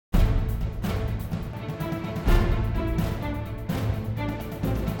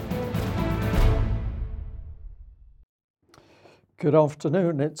Good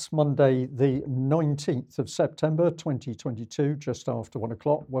afternoon. It's Monday, the 19th of September 2022, just after 1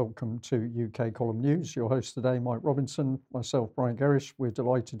 o'clock. Welcome to UK Column News. Your host today, Mike Robinson, myself, Brian Gerrish. We're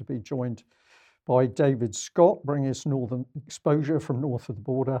delighted to be joined by David Scott, bringing us northern exposure from north of the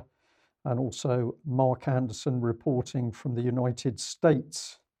border, and also Mark Anderson reporting from the United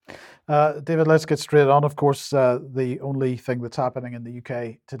States. David, let's get straight on. Of course, the only thing that's happening in the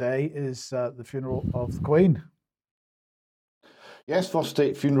UK today is the funeral of the Queen. Yes, first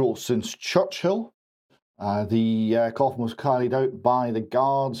state funeral since Churchill. The coffin was carried out by the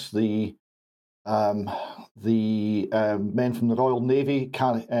guards. The men from the Royal Navy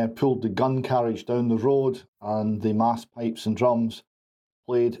pulled the gun carriage down the road, and the mass pipes and drums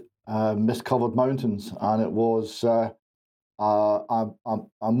played Mist-Covered Mountains, and it was a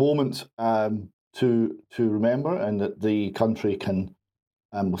moment to remember, and that the country can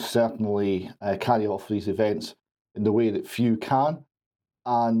certainly carry off these events in the way that few can.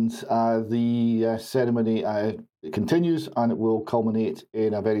 And the ceremony continues, and it will culminate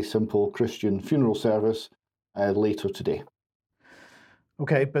in a very simple Christian funeral service later today.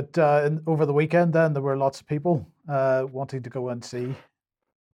 Okay, but over the weekend then, there were lots of people wanting to go and see.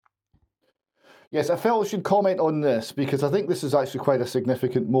 Yes, I felt I should comment on this because I think this is actually quite a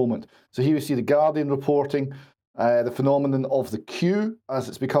significant moment. So here we see The Guardian reporting the phenomenon of the queue, as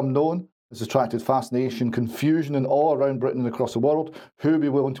it's become known. It's attracted fascination, confusion, and all around Britain and across the world. Who would be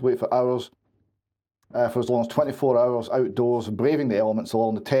willing to wait for hours, for as long as 24 hours outdoors, braving the elements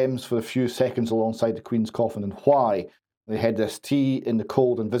along the Thames for a few seconds alongside the Queen's coffin, and why? They had this tea in the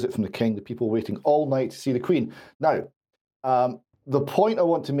cold and visit from the King, the people waiting all night to see the Queen. Now, the point I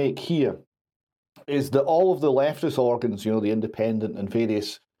want to make here is that all of the leftist organs, the Independent and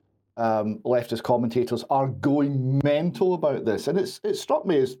various leftist commentators, are going mental about this. And it struck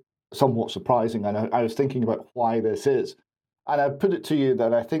me as somewhat surprising, and I was thinking about why this is. And I put it to you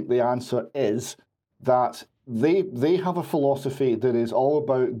that I think the answer is that they have a philosophy that is all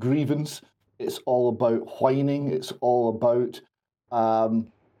about grievance, it's all about whining, it's all about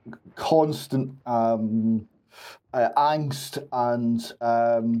constant angst,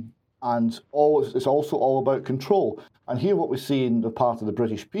 and it's also all about control. And here what we see in the part of the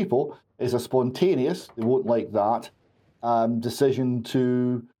British people is a spontaneous, they won't like that, decision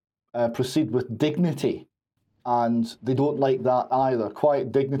to proceed with dignity, and they don't like that either.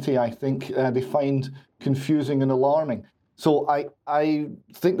 Quiet dignity, I think, they find confusing and alarming. So I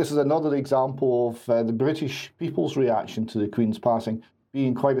think this is another example of the British people's reaction to the Queen's passing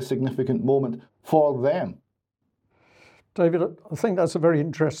being quite a significant moment for them. David, I think that's a very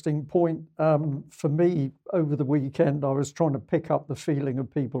interesting point. For me, over the weekend, I was trying to pick up the feeling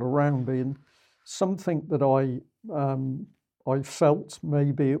of people around me, and something that I felt,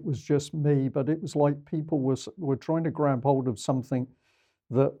 maybe it was just me, but it was like people were trying to grab hold of something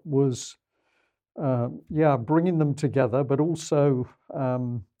that was, bringing them together, but also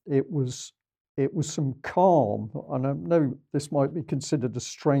it was some calm. And I know this might be considered a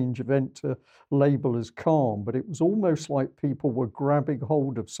strange event to label as calm, but it was almost like people were grabbing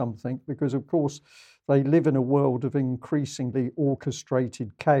hold of something, because of course they live in a world of increasingly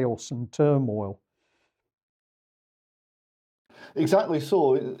orchestrated chaos and turmoil. Exactly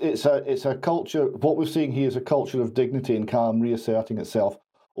so. It's a culture. What we're seeing here is a culture of dignity and calm reasserting itself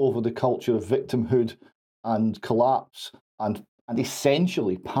over the culture of victimhood and collapse and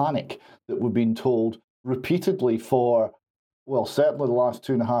essentially panic that we've been told repeatedly for, well, certainly the last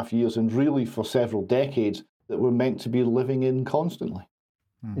 2.5 years, and really for several decades, that we're meant to be living in constantly.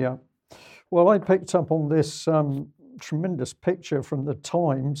 Yeah. Well, I picked up on this tremendous picture from the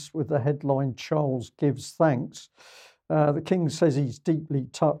Times with the headline, "Charles gives thanks." The King says he's deeply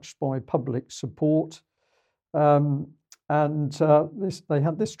touched by public support. They had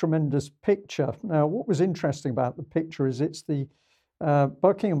this tremendous picture. Now, what was interesting about the picture is it's the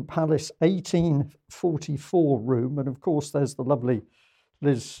Buckingham Palace 1844 room. And of course, there's the lovely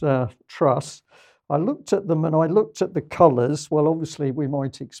Liz Truss. I looked at them and I looked at the colours. Well, obviously, we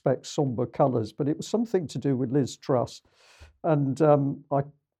might expect sombre colours, but it was something to do with Liz Truss. And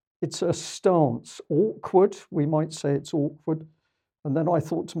it's a stance, awkward. We might say it's awkward. And then I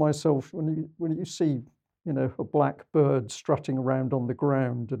thought to myself, when you see, a black bird strutting around on the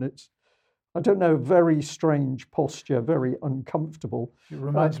ground, and it's, I don't know, very strange posture, very uncomfortable. It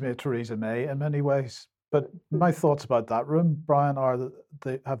reminds me of Theresa May in many ways. But my thoughts about that room, Brian, are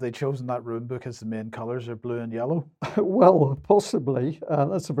that have they chosen that room because the main colours are blue and yellow? Well, possibly.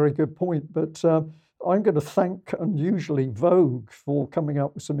 That's a very good point. But I'm going to thank unusually Vogue for coming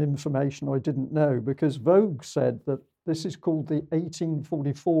up with some information I didn't know, because Vogue said that this is called the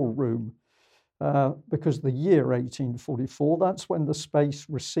 1844 room. because the year 1844, that's when the space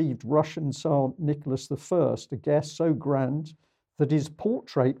received Russian Tsar Nicholas I, a guest so grand that his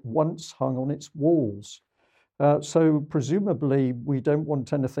portrait once hung on its walls. So presumably we don't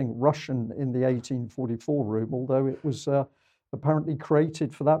want anything Russian in the 1844 room, although it was apparently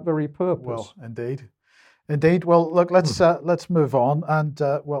created for that very purpose. Well, indeed. Well, look, let's move on. And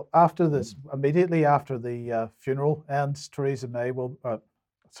well, after this, immediately after the funeral ends, Theresa May will,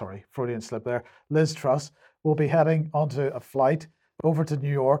 sorry, Freudian slip there, Liz Truss will be heading onto a flight over to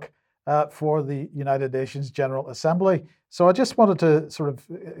New York for the United Nations General Assembly. So I just wanted to sort of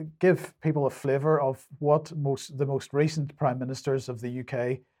give people a flavour of what the most recent Prime Ministers of the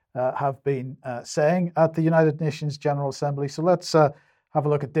UK have been saying at the United Nations General Assembly. So let's have a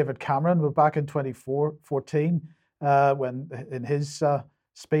look at David Cameron. We're back in 2014 when in his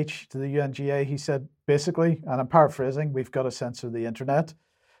speech to the UNGA, he said basically, and I'm paraphrasing, we've got to censor the internet.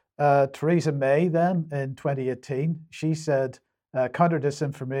 Theresa May then in 2018, she said counter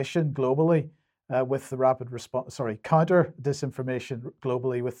disinformation globally with the rapid response, counter disinformation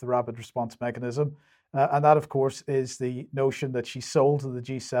globally with the rapid response mechanism. And that, of course, is the notion that she sold to the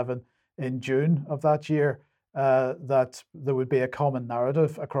G7 in June of that year, that there would be a common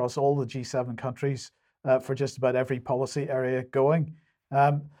narrative across all the G7 countries for just about every policy area going.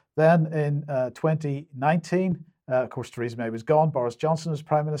 Then in 2019, of course, Theresa May was gone. Boris Johnson was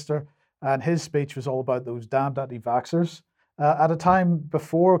Prime Minister, and his speech was all about those damned anti-vaxxers. At a time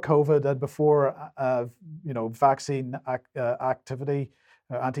before COVID and before vaccine activity,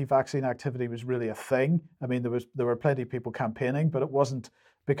 anti-vaccine activity was really a thing. I mean, there were plenty of people campaigning, but it wasn't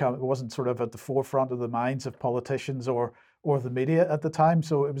sort of at the forefront of the minds of politicians or the media at the time.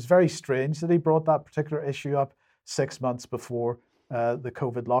 So it was very strange that he brought that particular issue up 6 months before the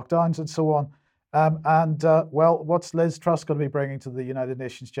COVID lockdowns and so on. Well, what's Liz Truss going to be bringing to the United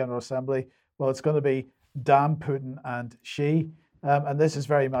Nations General Assembly? Well, it's going to be damn Putin and Xi. And this is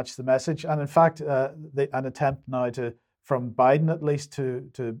very much the message. And in fact, an attempt now from Biden at least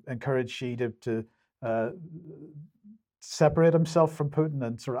to encourage Xi to separate himself from Putin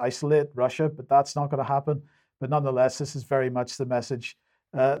and sort of isolate Russia, but that's not going to happen. But nonetheless, this is very much the message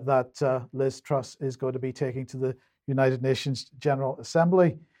that Liz Truss is going to be taking to the United Nations General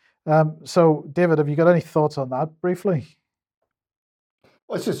Assembly. So, David, have you got any thoughts on that briefly?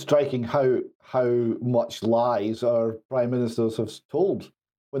 Well, it's just striking how much lies our prime ministers have told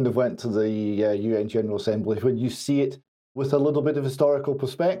when they've went to the UN General Assembly, when you see it with a little bit of historical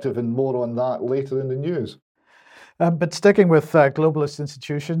perspective, and more on that later in the news. But sticking with globalist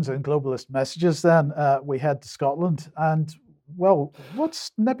institutions and globalist messages, then we head to Scotland. And, well,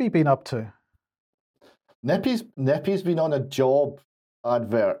 what's Nippy been up to? Nippy's been on a job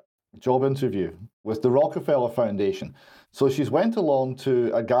interview with the Rockefeller Foundation. So she's went along to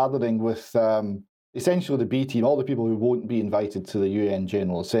a gathering with essentially the B team, all the people who won't be invited to the UN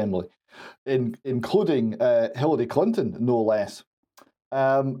General Assembly, including Hillary Clinton, no less.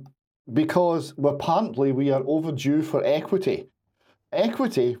 Because apparently we are overdue for equity.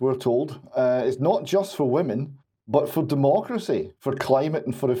 Equity, we're told, is not just for women, but for democracy, for climate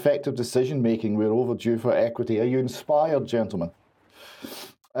and for effective decision-making. We're overdue for equity. Are you inspired, gentlemen?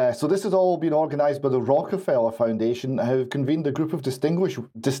 So this has all been organised by the Rockefeller Foundation, who have convened a group of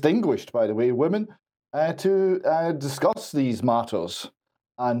distinguished, by the way, women to discuss these matters.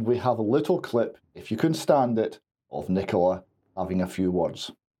 And we have a little clip, if you can stand it, of Nicola having a few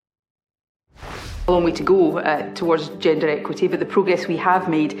words. A long way to go towards gender equity, but the progress we have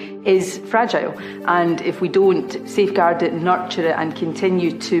made is fragile. And if we don't safeguard it, nurture it and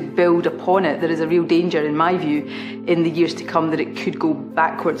continue to build upon it, there is a real danger, in my view, in the years to come that it could go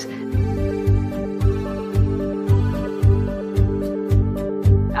backwards.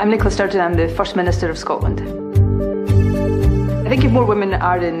 I'm Nicola Sturgeon, I'm the First Minister of Scotland. I think if more women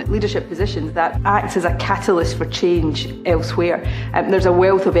are in leadership positions, that acts as a catalyst for change elsewhere. There's a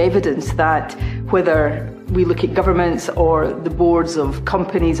wealth of evidence that whether we look at governments or the boards of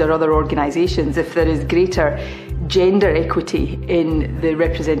companies or other organisations, if there is greater gender equity in the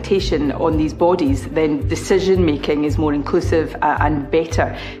representation on these bodies, then decision making is more inclusive and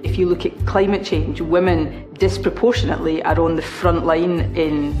better. If you look at climate change, women disproportionately are on the front line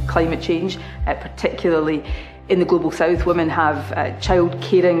in climate change, particularly in the Global South. Women have child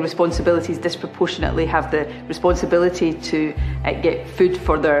caring responsibilities, disproportionately have the responsibility to get food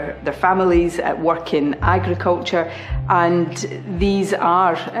for their families, work in agriculture, and these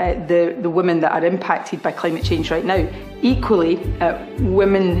are the women that are impacted by climate change right now. Equally,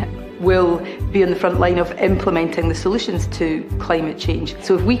 women will be on the front line of implementing the solutions to climate change.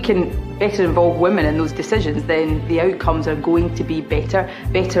 So if we can better involve women in those decisions, then the outcomes are going to be better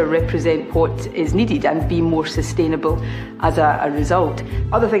represent what is needed and be more sustainable as a result.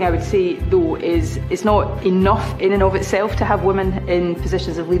 Other thing I would say though is it's not enough in and of itself to have women in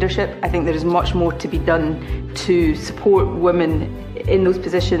positions of leadership. I think there is much more to be done to support women in those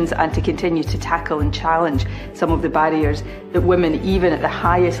positions and to continue to tackle and challenge some of the barriers that women, even at the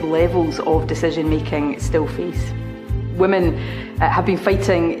highest levels of decision making, still face. Women have been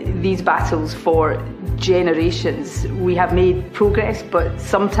fighting these battles for generations. We have made progress, but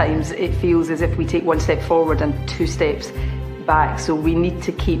sometimes it feels as if we take one step forward and two steps back. So we need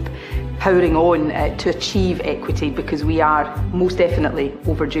to keep powering on to achieve equity, because we are most definitely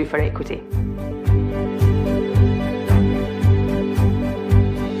overdue for equity.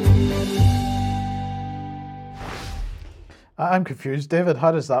 I'm confused, David.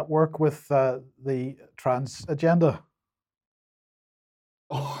 How does that work with the trans agenda?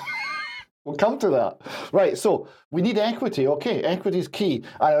 Oh, we'll come to that. Right, so we need equity. Okay, equity is key.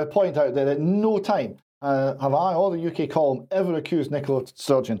 I point out that at no time have I or the UK column ever accused Nicola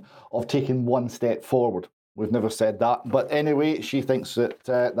Sturgeon of taking one step forward. We've never said that. But anyway, she thinks that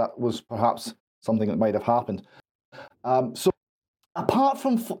that was perhaps something that might have happened. So apart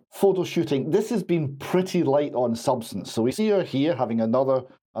from photo shooting, this has been pretty light on substance. So we see her here having another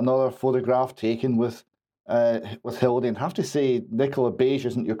photograph taken with Hilary, and have to say, Nicola, beige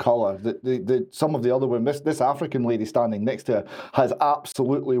isn't your colour. Some of the other women, this African lady standing next to her has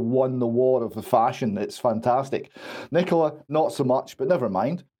absolutely won the war of the fashion. It's fantastic. Nicola, not so much, but never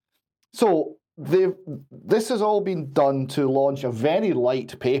mind. So this has all been done to launch a very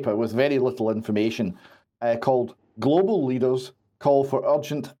light paper with very little information called Global Leaders Call for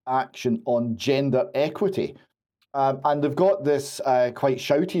Urgent Action on Gender Equity. And they've got this quite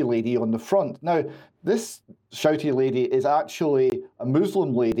shouty lady on the front. Now, this shouty lady is actually a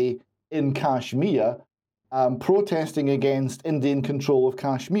Muslim lady in Kashmir protesting against Indian control of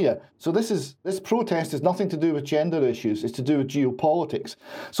Kashmir. So this protest has nothing to do with gender issues. It's to do with geopolitics.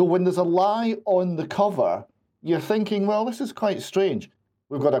 So when there's a lie on the cover, you're thinking, well, this is quite strange.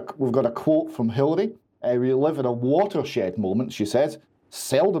 We've got a quote from Hilary. We live in a watershed moment, she says.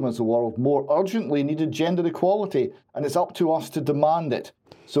 Seldom has the world more urgently needed gender equality, and it's up to us to demand it.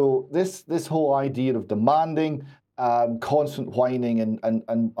 So this whole idea of demanding, constant whining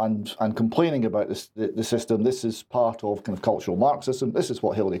and complaining about the system, this is part of kind of cultural Marxism. This is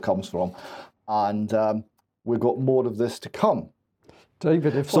what Hilary comes from, and we've got more of this to come.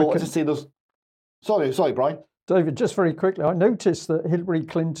 David, if I could say those. Sorry, Brian. David, just very quickly, I noticed that Hillary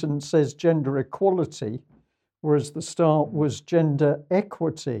Clinton says gender equality, whereas the start was gender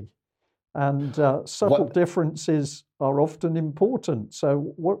equity. And subtle differences are often important.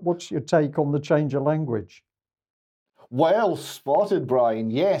 So what's your take on the change of language? Well spotted, Brian.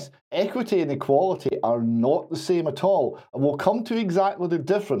 Yes, equity and equality are not the same at all. And we'll come to exactly the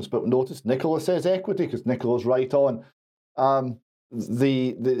difference, but notice Nicola says equity because Nicola's right on.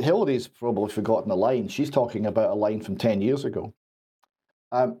 The Hillary's probably forgotten a line. She's talking about a line from 10 years ago.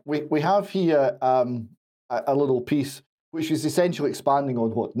 We have here a little piece which is essentially expanding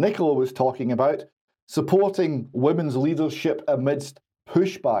on what Nicola was talking about, supporting women's leadership amidst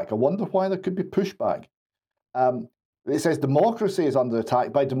pushback. I wonder why there could be pushback. It says democracy is under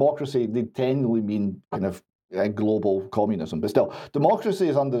attack. By democracy, they generally mean kind of global communism, but still, democracy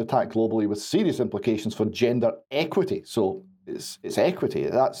is under attack globally with serious implications for gender equity. So it's equity.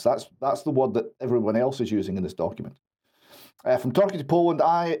 That's the word that everyone else is using in this document. From Turkey to Poland,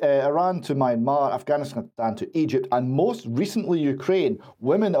 Iran to Myanmar, Afghanistan to Egypt, and most recently Ukraine,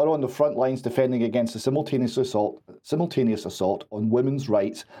 women are on the front lines defending against the simultaneous assault on women's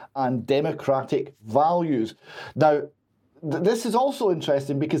rights and democratic values. Now, this is also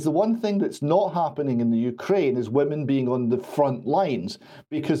interesting because the one thing that's not happening in the Ukraine is women being on the front lines,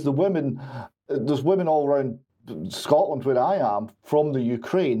 because there's women all around Scotland where I am from the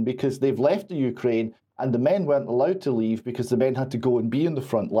Ukraine because they've left the Ukraine. And the men weren't allowed to leave because the men had to go and be in the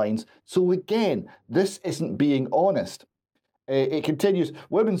front lines. So again, this isn't being honest. It continues,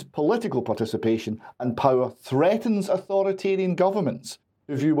 women's political participation and power threatens authoritarian governments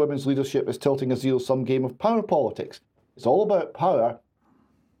who view women's leadership as tilting a zero-sum game of power politics. It's all about power.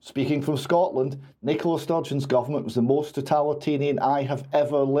 Speaking from Scotland, Nicola Sturgeon's government was the most totalitarian I have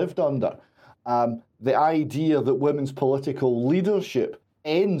ever lived under. The idea that women's political leadership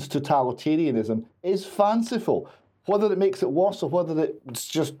ends totalitarianism is fanciful. Whether it makes it worse or whether it's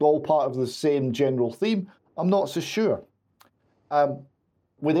just all part of the same general theme, I'm not so sure.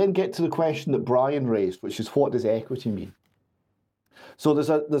 We then get to the question that Brian raised, which is what does equity mean? So there's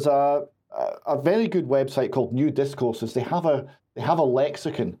a very good website called New Discourses. They have a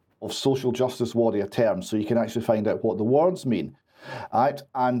lexicon of social justice warrior terms, so you can actually find out what the words mean. Right?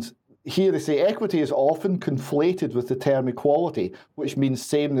 And here they say equity is often conflated with the term equality, which means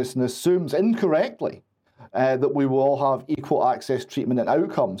sameness, and assumes incorrectly that we will all have equal access, treatment, and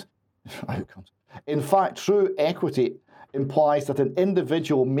outcomes. In fact, true equity implies that an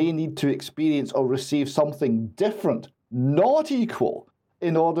individual may need to experience or receive something different, not equal,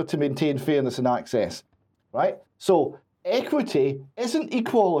 in order to maintain fairness and access. Right? So equity isn't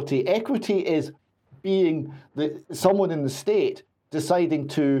equality. Equity is being someone in the state deciding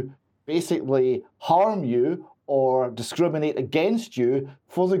to basically harm you or discriminate against you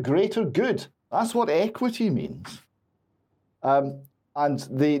for the greater good. That's what equity means. And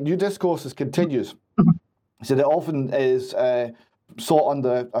the New Discourses continues. So it often is sought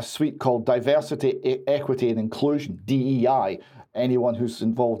under a suite called diversity, equity and inclusion, DEI. Anyone who's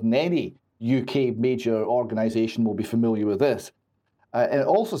involved in any UK major organisation will be familiar with this. And it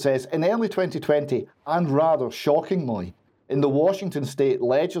also says, in early 2020, and rather shockingly, in the Washington State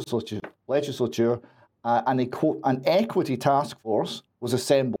Legislature, an equity task force was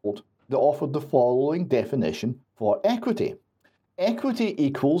assembled that offered the following definition for equity. Equity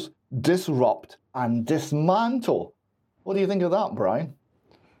equals disrupt and dismantle. What do you think of that, Brian?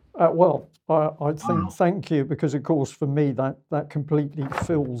 Well, I think, thank you, because of course for me that completely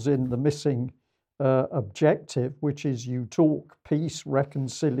fills in the missing objective, which is you talk peace,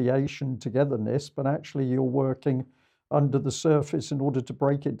 reconciliation, togetherness, but actually you're working under the surface in order to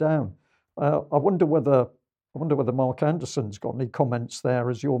break it down. I wonder whether Mark Anderson's got any comments there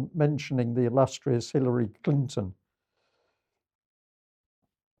as you're mentioning the illustrious Hillary Clinton.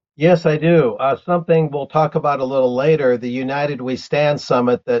 Yes, I do. Something we'll talk about a little later, the United We Stand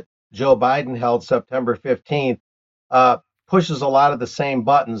summit that Joe Biden held September 15th pushes a lot of the same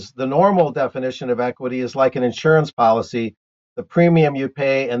buttons. The normal definition of equity is like an insurance policy. The premium you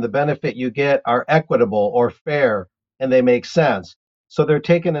pay and the benefit you get are equitable or fair, and they make sense. So they're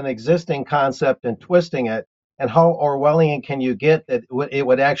taking an existing concept and twisting it. And how Orwellian can you get that it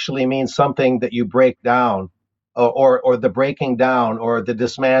would actually mean something that you break down, or the breaking down, or the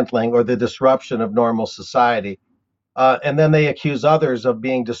dismantling, or the disruption of normal society? And then they accuse others of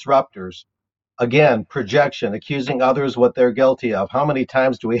being disruptors. Again, projection, accusing others what they're guilty of. How many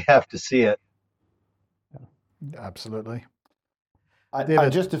times do we have to see it? Absolutely.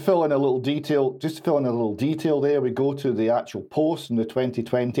 And just to fill in a little detail, there we go to the actual post in the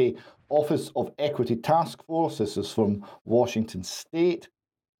 2020 Office of Equity Task Force. This is from Washington State.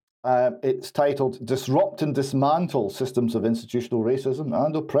 It's titled Disrupt and Dismantle Systems of Institutional Racism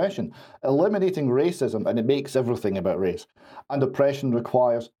and Oppression. Eliminating racism, and it makes everything about race, and oppression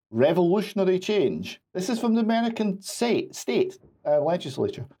requires revolutionary change. This is from the American state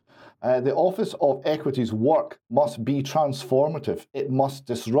legislature. The Office of Equity's work must be transformative. It must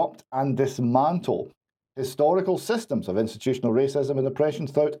disrupt and dismantle historical systems of institutional racism and oppression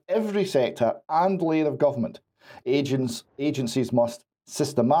throughout every sector and layer of government. Agencies must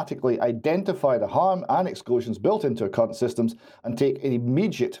systematically identify the harm and exclusions built into our current systems and take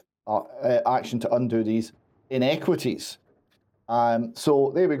immediate action to undo these inequities.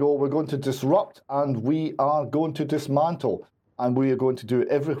 So there we go. We're going to disrupt and we are going to dismantle, and we are going to do it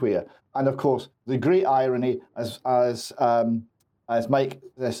everywhere. And of course, the great irony, as Mike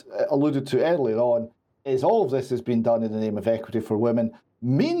alluded to earlier on, is all of this has been done in the name of equity for women.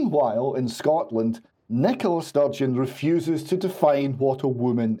 Meanwhile, in Scotland, Nicola Sturgeon refuses to define what a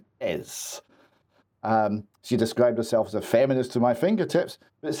woman is. She described herself as a feminist to my fingertips,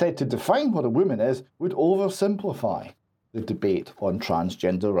 but said to define what a woman is would oversimplify the debate on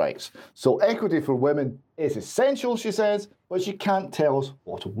transgender rights. So equity for women is essential, she says, but she can't tell us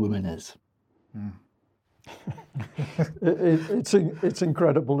what a woman is. It's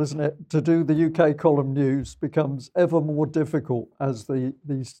incredible, isn't it? To do the UK column news becomes ever more difficult as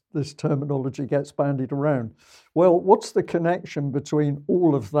this terminology gets bandied around. Well, what's the connection between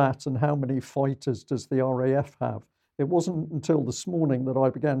all of that and how many fighters does the RAF have? It wasn't until this morning that I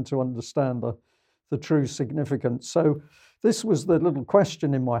began to understand the true significance. So this was the little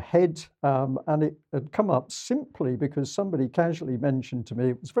question in my head, and it had come up simply because somebody casually mentioned to me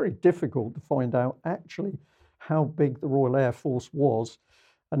it was very difficult to find out actually how big the Royal Air Force was.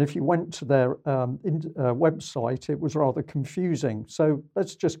 And if you went to their website, it was rather confusing. So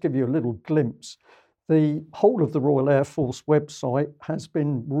let's just give you a little glimpse. The whole of the Royal Air Force website has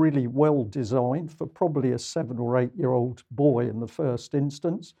been really well designed for probably a 7 or 8 year old boy in the first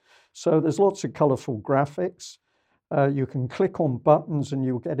instance. So there's lots of colourful graphics. You can click on buttons and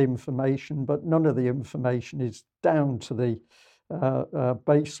you'll get information, but none of the information is down to the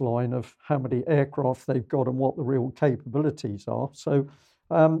baseline of how many aircraft they've got and what the real capabilities are. So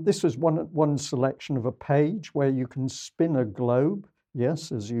this was one selection of a page where you can spin a globe.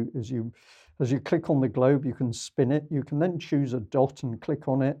 Yes, as you click on the globe, you can spin it. You can then choose a dot and click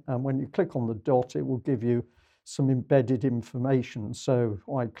on it. And when you click on the dot, it will give you some embedded information. So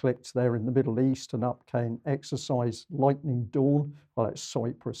I clicked there in the Middle East and up came exercise Lightning Dawn. Well, it's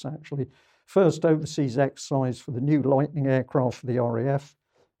Cyprus actually. First overseas exercise for the new Lightning aircraft for the RAF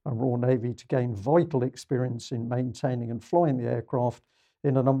and Royal Navy to gain vital experience in maintaining and flying the aircraft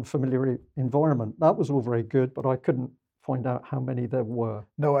in an unfamiliar environment. That was all very good, but I couldn't find out how many there were.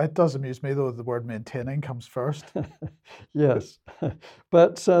 No, it does amuse me though the word maintaining comes first. Yes,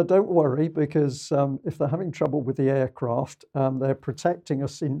 but don't worry, because if they're having trouble with the aircraft, they're protecting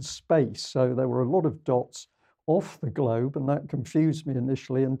us in space. So there were a lot of dots off the globe, and that confused me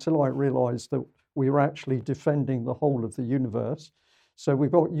initially until I realized that we were actually defending the whole of the universe. So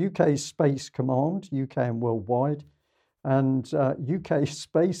we've got UK Space Command, UK and worldwide, and UK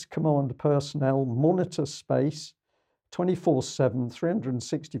Space Command personnel monitor space 24/7,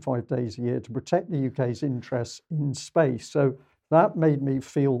 365 days a year to protect the UK's interests in space. So that made me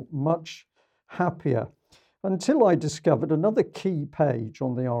feel much happier until I discovered another key page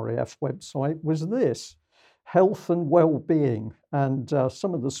on the RAF website was this: health and well-being. And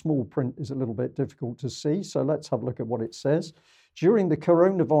some of the small print is a little bit difficult to see. So let's have a look at what it says. During the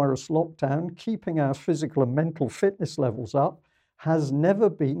coronavirus lockdown, keeping our physical and mental fitness levels up has never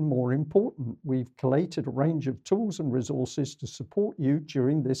been more important. We've collated a range of tools and resources to support you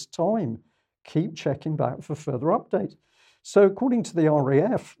during this time. Keep checking back for further updates. So according to the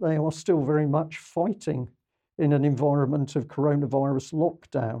RAF, they are still very much fighting in an environment of coronavirus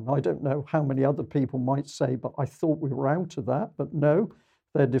lockdown. I don't know how many other people might say, but I thought we were out of that. But no,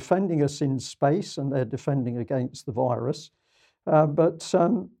 they're defending us in space and they're defending against the virus. But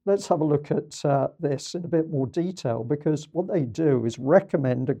let's have a look at this in a bit more detail, because what they do is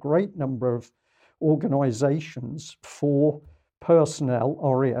recommend a great number of organizations for personnel,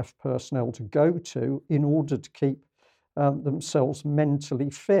 RAF personnel, to go to in order to keep themselves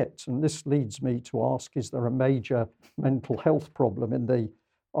mentally fit. And this leads me to ask, is there a major mental health problem in the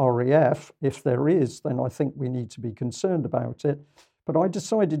RAF? If there is, then I think we need to be concerned about it. But I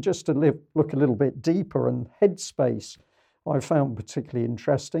decided just to look a little bit deeper, and Headspace I found particularly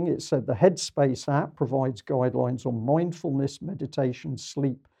interesting. It said the Headspace app provides guidelines on mindfulness, meditation,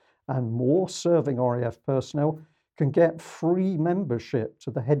 sleep, and more. Serving RAF personnel can get free membership to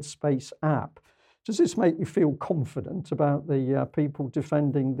the Headspace app. Does this make you feel confident about the people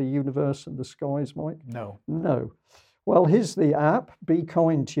defending the universe and the skies, Mike? No. No. Well, here's the app, Be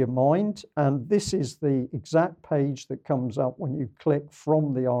Kind to Your Mind, and this is the exact page that comes up when you click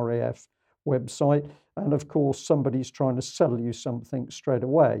from the RAF website. And of course, somebody's trying to sell you something straight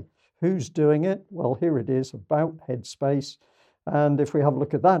away. Who's doing it? Well, here it is, about Headspace. And if we have a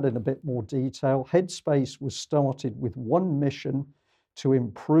look at that in a bit more detail, Headspace was started with one mission: to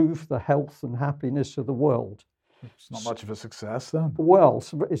improve the health and happiness of the world. It's not much of a success then. Well,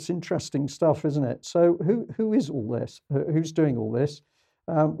 it's interesting stuff, isn't it? So who is all this? Who's doing all this?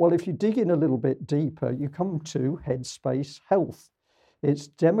 Well, if you dig in a little bit deeper, you come to Headspace Health. It's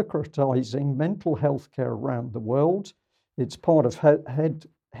democratizing mental health care around the world. It's part of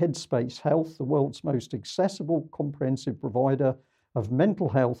Headspace Health, the world's most accessible, comprehensive provider of mental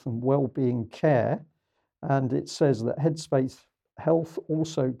health and well-being care. And it says that Headspace Health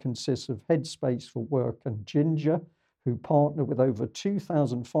also consists of Headspace for Work and Ginger, who partner with over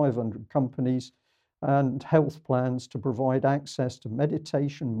 2,500 companies and health plans to provide access to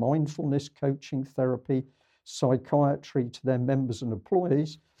meditation, mindfulness, coaching, therapy, psychiatry to their members and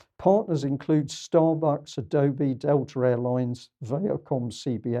employees. Partners include Starbucks, Adobe, Delta Airlines, Viacom,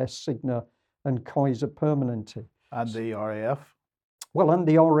 CBS, Cigna, and Kaiser Permanente. And the RAF? Well, and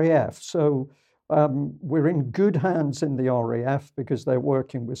the RAF. So we're in good hands in the RAF because they're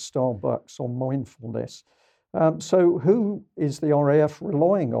working with Starbucks on mindfulness. So who is the RAF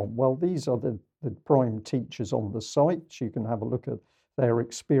relying on? Well, these are the prime teachers on the site. You can have a look at their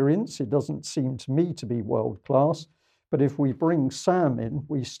experience. It doesn't seem to me to be world class, but if we bring Sam in,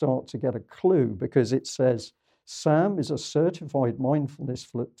 we start to get a clue, because it says Sam is a certified mindfulness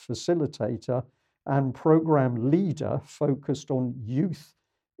facilitator and program leader focused on youth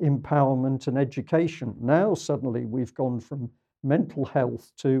empowerment and education. Now suddenly we've gone from mental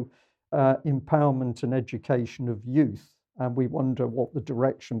health to empowerment and education of youth, and we wonder what the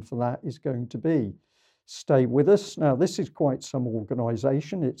direction for that is going to be. Stay with us. Now, this is quite some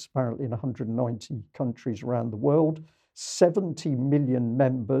organization. It's apparently in 190 countries around the world, 70 million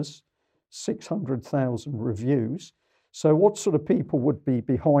members, 600,000 reviews. So what sort of people would be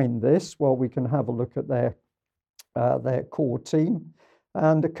behind this? Well, we can have a look at their core team.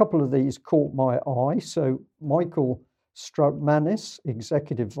 And a couple of these caught my eye. So Michael Strautmanis,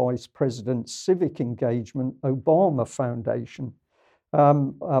 Executive Vice President, Civic Engagement, Obama Foundation.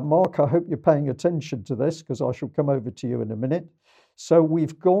 Mark, I hope you're paying attention to this because I shall come over to you in a minute. So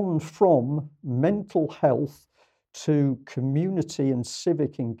we've gone from mental health to community and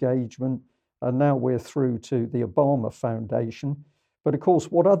civic engagement, and now we're through to the Obama Foundation. But of course,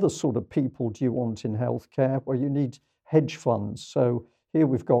 what other sort of people do you want in healthcare? Well, you need hedge funds. So here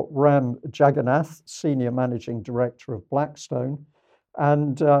we've got Ram Jagannath, Senior Managing Director of Blackstone.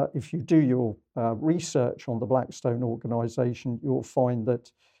 And if you do your research on the Blackstone organization, you'll find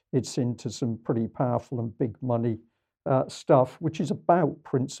that it's into some pretty powerful and big money stuff, which is about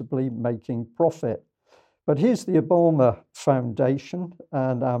principally making profit. But here's the Obama Foundation,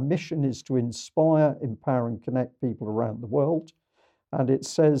 and our mission is to inspire, empower, and connect people around the world. And it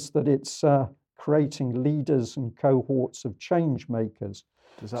says that it's creating leaders and cohorts of change makers.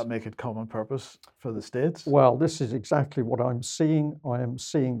 Does that make it common purpose for the States? Well, this is exactly what I'm seeing. I am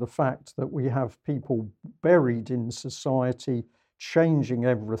seeing the fact that we have people buried in society, changing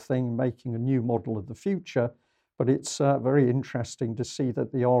everything, making a new model of the future. But it's very interesting to see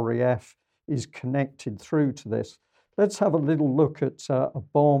that the RAF is connected through to this. Let's have a little look at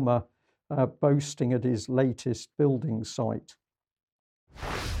Obama boasting at his latest building site.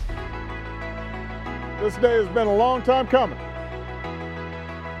 This day has been a long time coming.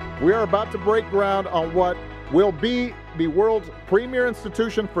 We are about to break ground on what will be the world's premier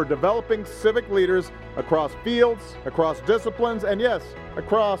institution for developing civic leaders across fields, across disciplines, and yes,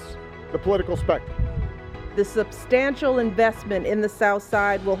 across the political spectrum. The substantial investment in the South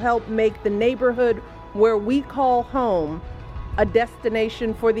Side will help make the neighborhood where we call home a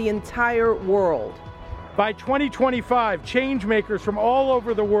destination for the entire world. By 2025, change makers from all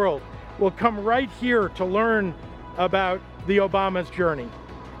over the world will come right here to learn about the Obama's journey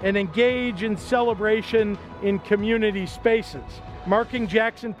and engage in celebration in community spaces, marking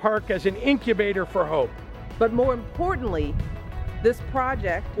Jackson Park as an incubator for hope. But more importantly, this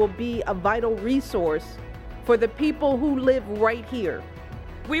project will be a vital resource for the people who live right here.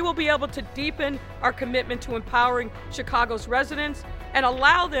 We will be able to deepen our commitment to empowering Chicago's residents and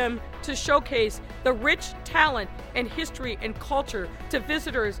allow them to showcase the rich talent and history and culture to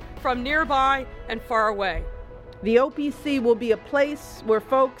visitors from nearby and far away. The OPC will be a place where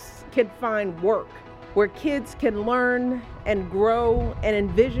folks can find work, where kids can learn and grow and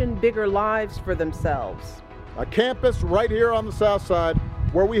envision bigger lives for themselves. A campus right here on the South Side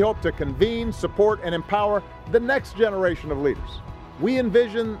where we hope to convene, support, and empower the next generation of leaders. We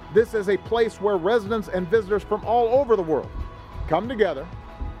envision this as a place where residents and visitors from all over the world come together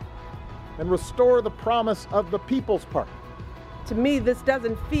and restore the promise of the People's Park. To me, this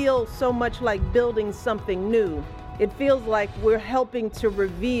doesn't feel so much like building something new. It feels like we're helping to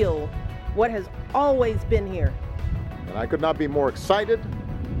reveal what has always been here. And I could not be more excited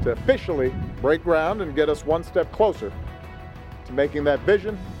to officially break ground and get us one step closer to making that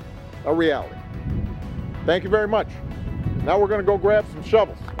vision a reality. Thank you very much. Now we're going to go grab some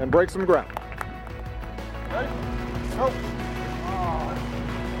shovels and break some ground. Ready? Go.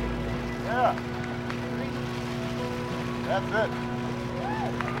 Yeah. That's it.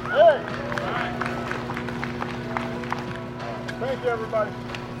 Hey! Thank you, everybody.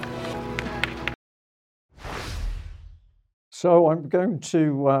 So I'm going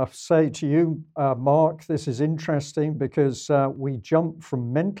to say to you, Mark, this is interesting because we jump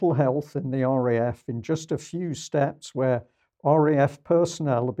from mental health in the RAF in just a few steps where RAF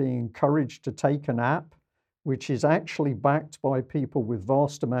personnel are being encouraged to take an app, which is actually backed by people with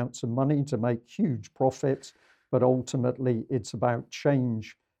vast amounts of money to make huge profits, but ultimately it's about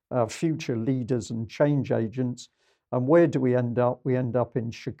change, future leaders and change agents. And where do we end up? We end up in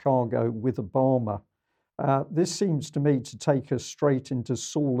Chicago with Obama. This seems to me to take us straight into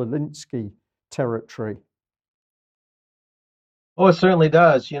Saul Alinsky territory. Oh, it certainly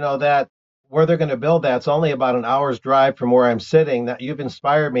does. You know, that where they're going to build that's only about an hour's drive from where I'm sitting. That you've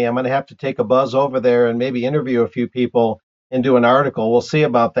inspired me. I'm going to have to take a buzz over there and maybe interview a few people and do an article. We'll see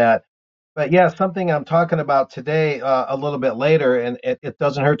about that. But yeah, something I'm talking about today a little bit later, and it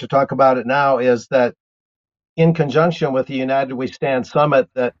doesn't hurt to talk about it now, is that in conjunction with the United We Stand Summit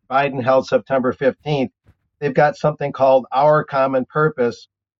that Biden held September 15th, they've got something called Our Common Purpose,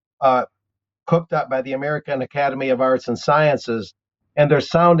 cooked up by the American Academy of Arts and Sciences, and they're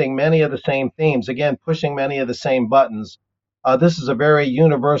sounding many of the same themes, again, pushing many of the same buttons. This is a very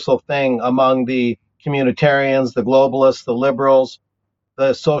universal thing among the communitarians, the globalists, the liberals,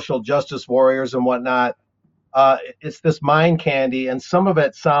 the social justice warriors and whatnot. It's this mind candy, and some of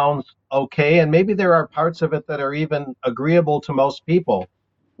it sounds okay, and maybe there are parts of it that are even agreeable to most people.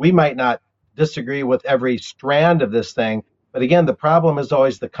 We might not disagree with every strand of this thing, but again, the problem is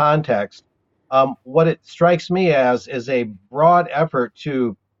always the context. What it strikes me as is a broad effort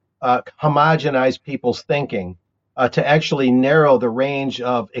to homogenize people's thinking, to actually narrow the range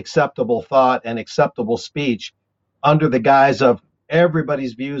of acceptable thought and acceptable speech under the guise of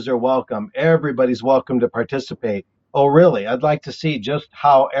everybody's views are welcome, everybody's welcome to participate. Oh, really? I'd like to see just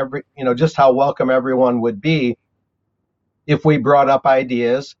how welcome everyone would be if we brought up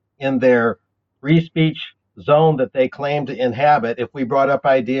ideas in their free speech zone that they claim to inhabit, if we brought up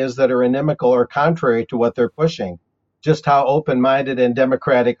ideas that are inimical or contrary to what they're pushing. Just how open-minded and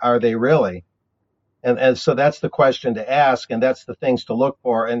democratic are they really? And so that's the question to ask, and that's the things to look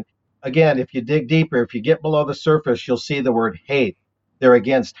for. And again, if you dig deeper, if you get below the surface, you'll see the word hate. They're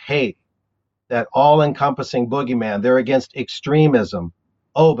against hate, that all-encompassing boogeyman. They're against extremism.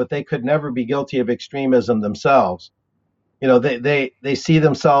 Oh, but they could never be guilty of extremism themselves. You know, they see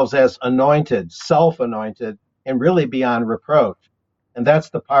themselves as anointed, self-anointed, and really beyond reproach. And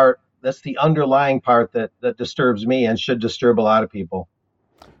that's the underlying part that disturbs me and should disturb a lot of people.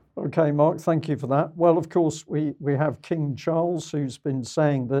 Okay, Mark, thank you for that. Well, of course, we have King Charles, who's been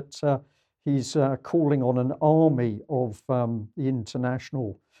saying that he's calling on an army of the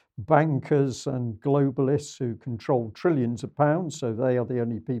international bankers and globalists who control trillions of pounds. So they are the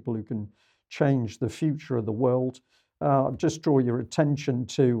only people who can change the future of the world. Just draw your attention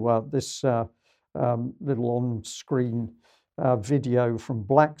to this little on-screen video from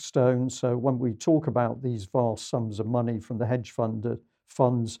Blackstone. So when we talk about these vast sums of money from the hedge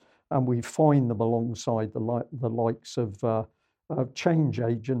funds, and we find them alongside the likes of change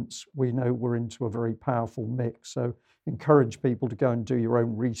agents, we know we're into a very powerful mix. So encourage people to go and do your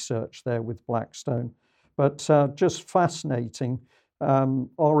own research there with Blackstone. But just fascinating.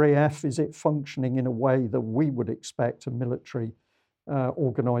 RAF, is it functioning in a way that we would expect a military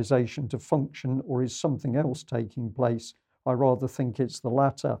organization to function, or is something else taking place? I rather think it's the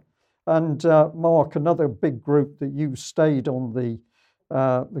latter. And Mark, another big group that you stayed on the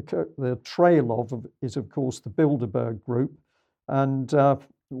trail of is, of course, the Bilderberg Group. And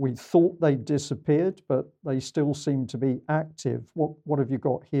we thought they disappeared, but they still seem to be active. What have you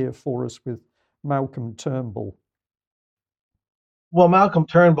got here for us with Malcolm Turnbull? Well, Malcolm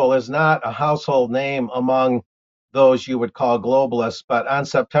Turnbull is not a household name among those you would call globalists, but on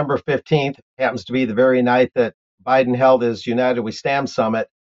September 15th, happens to be the very night that Biden held his United We Stand summit.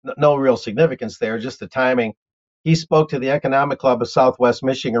 No real significance there, just the timing. He spoke to the Economic Club of Southwest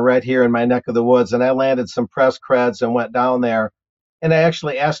Michigan right here in my neck of the woods, and I landed some press creds and went down there. And I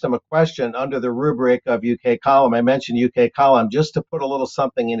actually asked him a question under the rubric of UK column. I mentioned UK column just to put a little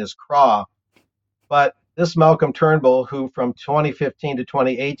something in his craw. But this Malcolm Turnbull, who from 2015 to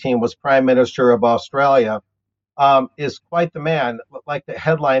 2018 was Prime Minister of Australia, is quite the man. Like the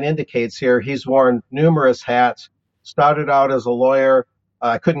headline indicates here, he's worn numerous hats, started out as a lawyer.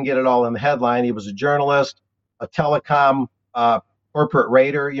 I couldn't get it all in the headline. He was a journalist, a telecom corporate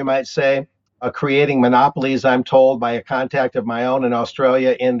raider, you might say, creating monopolies, I'm told, by a contact of my own in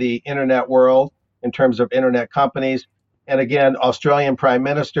Australia in the internet world in terms of internet companies. And again, Australian Prime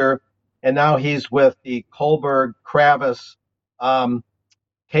Minister. And now he's with the Kohlberg Kravis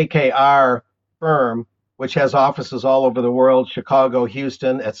KKR firm, which has offices all over the world, Chicago,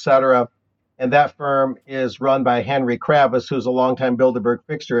 Houston, etc. And that firm is run by Henry Kravis, who's a longtime Bilderberg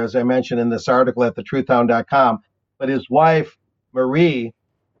fixture, as I mentioned in this article at thetruthhound.com. But his wife, Marie,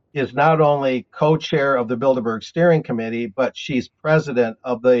 is not only co-chair of the Bilderberg Steering Committee, but she's president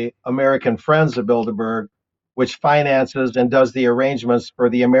of the American Friends of Bilderberg, which finances and does the arrangements for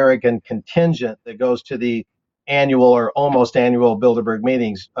the American contingent that goes to the annual or almost annual Bilderberg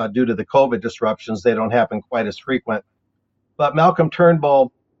meetings. Due to the COVID disruptions, they don't happen quite as frequent. But Malcolm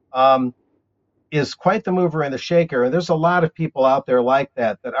Turnbull is quite the mover and the shaker. And there's a lot of people out there like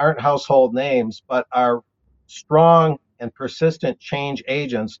that aren't household names, but are strong and persistent change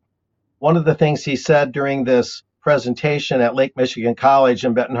agents. One of the things he said during this presentation at Lake Michigan College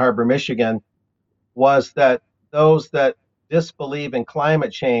in Benton Harbor, Michigan, was that those that disbelieve in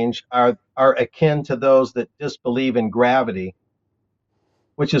climate change are akin to those that disbelieve in gravity,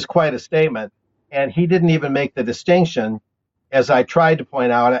 which is quite a statement. And he didn't even make the distinction. As I tried to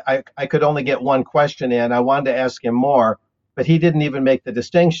point out, I could only get one question in. I wanted to ask him more, but he didn't even make the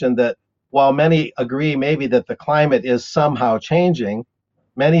distinction that while many agree maybe that the climate is somehow changing,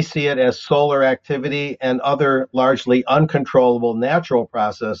 many see it as solar activity and other largely uncontrollable natural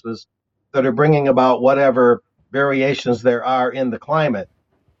processes that are bringing about whatever variations there are in the climate.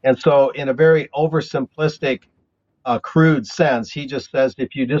 And so in a very oversimplistic, crude sense, he just says,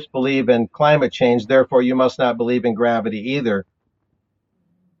 if you disbelieve in climate change, therefore you must not believe in gravity either.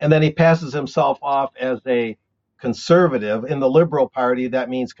 And then he passes himself off as a conservative. In the Liberal Party, that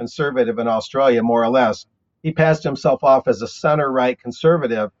means conservative in Australia, more or less. He passed himself off as a center-right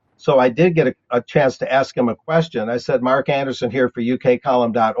conservative. So I did get a chance to ask him a question. I said, Mark Anderson here for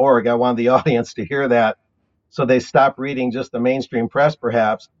ukcolumn.org. I wanted the audience to hear that, so they stopped reading just the mainstream press,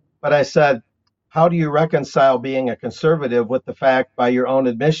 perhaps. But I said, how do you reconcile being a conservative with the fact, by your own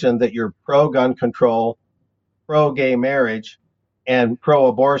admission, that you're pro-gun control, pro-gay marriage, and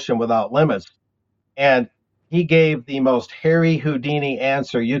pro-abortion without limits? And he gave the most Harry Houdini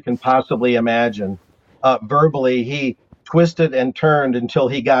answer you can possibly imagine. Verbally, he twisted and turned until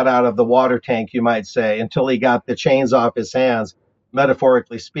he got out of the water tank, you might say, until he got the chains off his hands,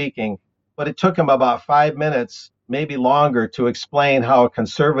 metaphorically speaking. But it took him about 5 minutes, maybe longer, to explain how a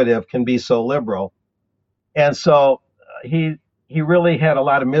conservative can be so liberal. And so he really had a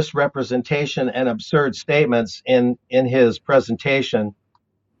lot of misrepresentation and absurd statements in his presentation.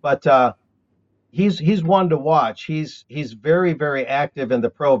 But he's one to watch. He's very, very active in the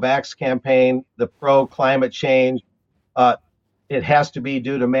pro-vax campaign, the pro-climate change. It has to be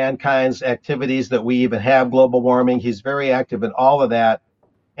due to mankind's activities that we even have global warming. He's very active in all of that.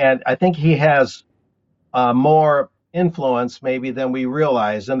 And I think he has more influence maybe than we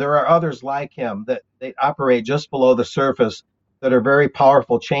realize. And there are others like him that they operate just below the surface that are very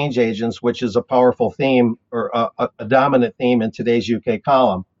powerful change agents, which is a powerful theme, or a dominant theme in today's UK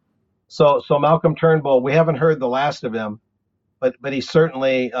column. So Malcolm Turnbull, we haven't heard the last of him, but he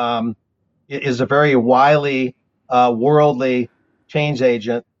certainly is a very wily, worldly change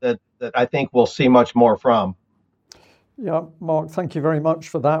agent that I think we'll see much more from. Yeah, Mark, thank you very much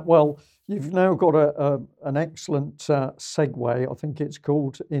for that. Well, you've now got an excellent segue, I think it's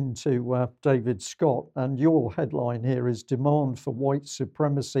called, into David Scott. And your headline here is "Demand for White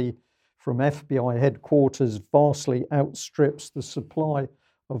Supremacy from FBI Headquarters Vastly Outstrips the Supply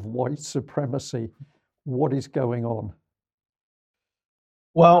of White Supremacy." What is going on?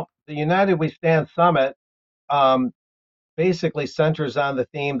 Well, the United We Stand Summit basically centers on the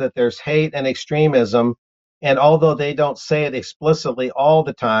theme that there's hate and extremism. And although they don't say it explicitly all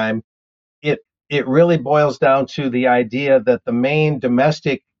the time, it really boils down to the idea that the main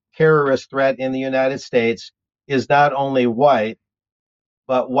domestic terrorist threat in the United States is not only white,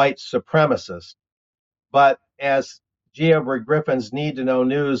 but white supremacists. But as G. Edward Griffin's Need to Know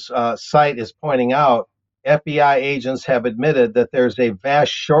News site is pointing out, FBI agents have admitted that there's a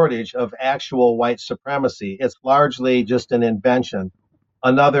vast shortage of actual white supremacy. It's largely just an invention,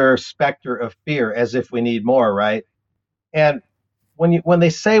 another specter of fear, as if we need more, right? And when they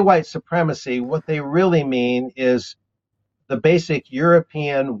say white supremacy, what they really mean is the basic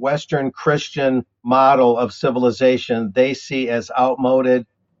European, Western Christian model of civilization they see as outmoded,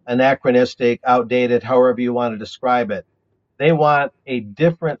 anachronistic, outdated, however you want to describe it. They want a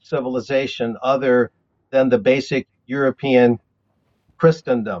different civilization other than the basic European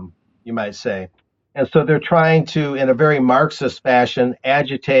Christendom, you might say. And so they're trying to, in a very Marxist fashion,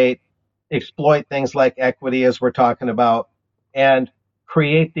 agitate, exploit things like equity, as we're talking about, and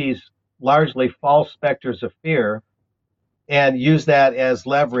create these largely false specters of fear and use that as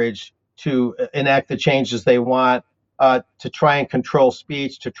leverage to enact the changes they want, to try and control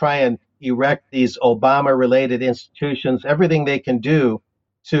speech, to try and erect these Obama-related institutions, everything they can do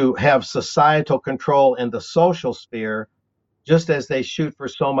to have societal control in the social sphere, just as they shoot for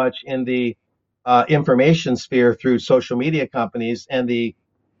so much in the information sphere through social media companies and the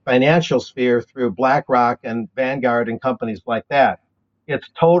financial sphere through BlackRock and Vanguard and companies like that. It's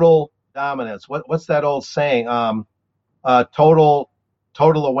total dominance. What's that old saying? Total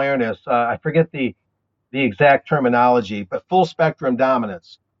awareness. I forget the exact terminology, but full spectrum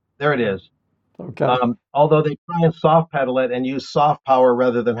dominance. There it is. Okay. Although they try and soft pedal it and use soft power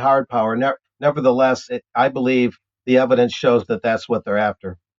rather than hard power, nevertheless, I believe the evidence shows that that's what they're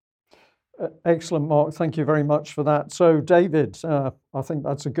after. Excellent, Mark. Thank you very much for that. So, David, I think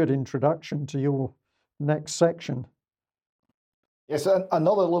that's a good introduction to your next section. Yes,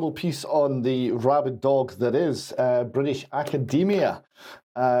 another little piece on the rabid dog that is British academia.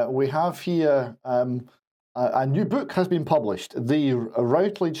 We have here a new book has been published, the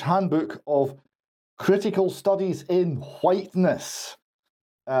Routledge Handbook of Critical Studies in Whiteness.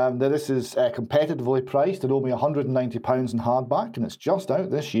 Now, this is competitively priced at only £190 in hardback, and it's just out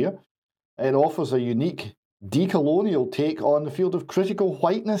this year. It offers a unique decolonial take on the field of critical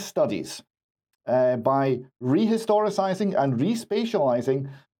whiteness studies by rehistoricizing and respatializing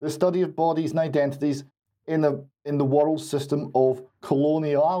the study of bodies and identities in the world system of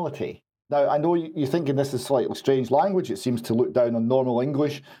coloniality. Now, I know you're thinking this is slightly strange language. It seems to look down on normal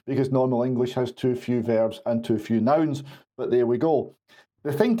English because normal English has too few verbs and too few nouns, but there we go.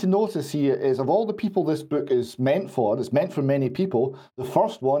 The thing to notice here is of all the people this book is meant for, it's meant for many people, the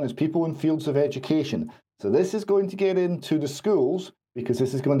first one is people in fields of education. So this is going to get into the schools because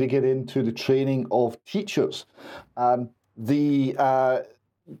this is going to get into the training of teachers. The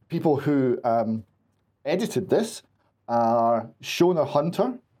people who edited this are Shona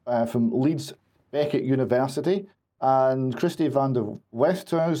Hunter from Leeds Beckett University and Christy van der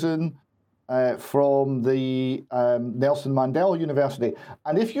Westhuizen from the Nelson Mandela University.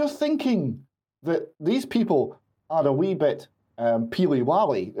 And if you're thinking that these people are a wee bit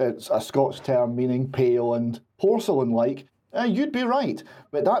peely-wally, it's a Scots term meaning pale and porcelain-like, you'd be right.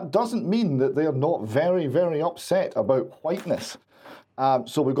 But that doesn't mean that they're not very, very upset about whiteness.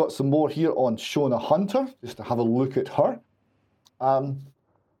 So we've got some more here on Shona Hunter, just to have a look at her.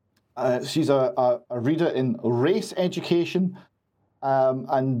 She's a reader in race education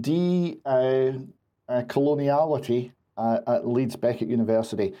and decoloniality at Leeds Beckett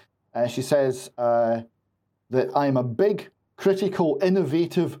University. She says that I'm a big, critical,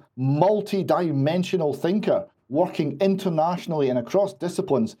 innovative, multi-dimensional thinker working internationally and across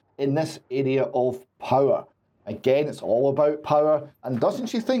disciplines in this area of power. Again, it's all about power, and doesn't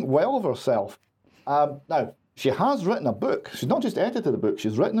she think well of herself? Now, she has written a book. She's not just edited a book,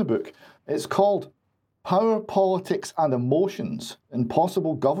 she's written a book. It's called Power, Politics and Emotions in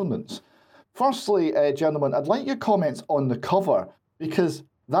Possible Governance. Firstly, gentlemen, I'd like your comments on the cover, because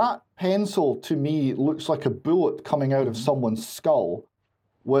that pencil to me looks like a bullet coming out of someone's skull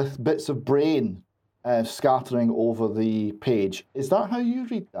with bits of brain scattering over the page. Is that how you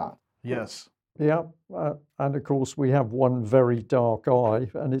read that? Yes. Yeah, and of course we have one very dark eye,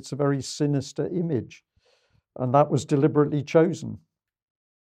 and it's a very sinister image, and that was deliberately chosen.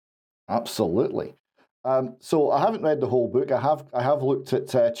 Absolutely. So I haven't read the whole book. I have looked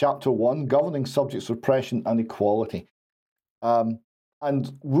at chapter 1, Governing Subjects, Repression and Equality. And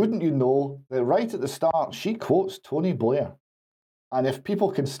wouldn't you know that right at the start, she quotes Tony Blair. And if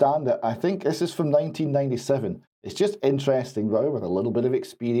people can stand it, I think this is from 1997. It's just interesting, right, with a little bit of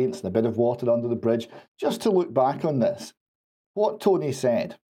experience and a bit of water under the bridge, just to look back on this. What Tony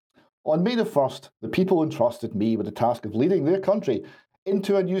said. On May the 1st, the people entrusted me with the task of leading their country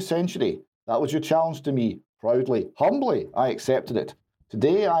into a new century. That was your challenge to me. Proudly, humbly, I accepted it.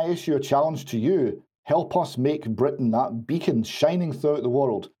 Today, I issue a challenge to you. Help us make Britain that beacon shining throughout the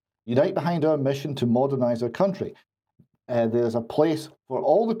world. Unite behind our mission to modernise our country. There's a place for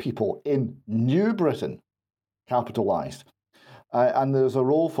all the people in New Britain, capitalised. And there's a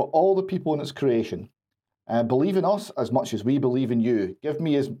role for all the people in its creation. Believe in us as much as we believe in you.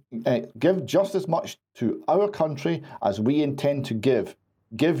 Give just as much to our country as we intend to give.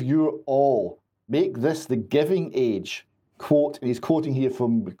 Give your all. Make this the giving age. Quote, and he's quoting here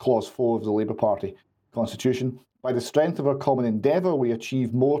from Clause 4 of the Labour Party Constitution. By the strength of our common endeavour, we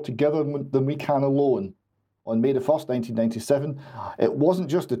achieve more together than we can alone. On May the 1st, 1997, it wasn't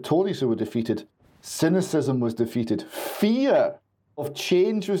just the Tories who were defeated. Cynicism was defeated. Fear of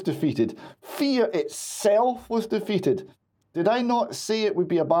change was defeated. Fear itself was defeated. Did I not say it would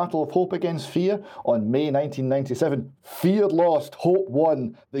be a battle of hope against fear? On May 1997, fear lost, hope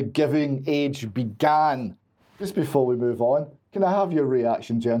won. The giving age began. Just before we move on, can I have your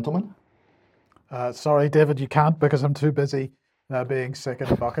reaction, gentlemen? Sorry, David, you can't because I'm too busy being sick in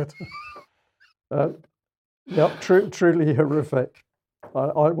a bucket. Yep, truly horrific.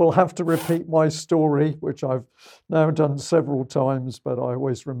 I will have to repeat my story, which I've now done several times, but I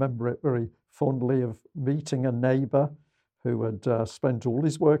always remember it very fondly, of meeting a neighbour who had spent all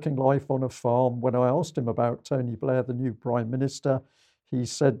his working life on a farm. When I asked him about Tony Blair, the new Prime Minister, he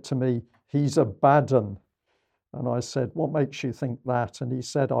said to me, he's a bad 'un. And I said, what makes you think that? And he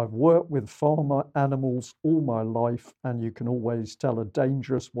said, I've worked with farm animals all my life, and you can always tell a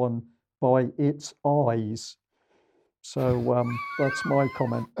dangerous one by its eyes. So that's my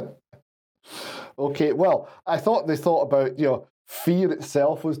comment. Okay, well, I thought they thought about, fear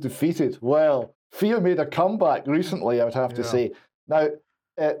itself was defeated. Well, fear made a comeback recently, I would have to say. Now,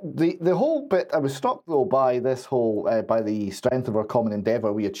 the whole bit, I was struck, though, by this whole, by the strength of our common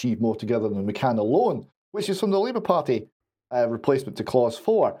endeavour, we achieve more together than we can alone, which is from the Labour Party replacement to Clause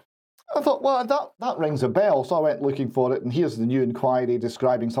 4. I thought, well, that rings a bell, so I went looking for it, and here's the new inquiry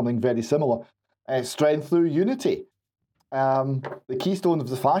describing something very similar. Strength through unity. The keystone of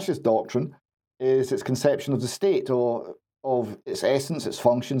the fascist doctrine is its conception of the state, or of its essence, its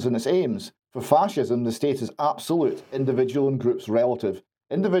functions, and its aims. For fascism, the state is absolute, individual and groups relative.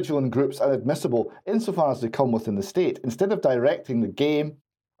 Individual and groups are admissible insofar as they come within the state. Instead of directing the game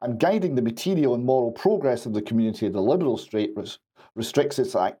and guiding the material and moral progress of the community, the liberal state restricts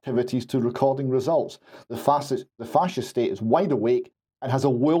its activities to recording results. The fascist state is wide awake and has a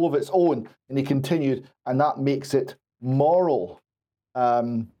will of its own, and he continued, and that makes it moral.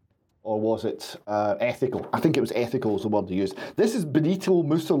 Or was it ethical? I think it was ethical is the word they used. This is Benito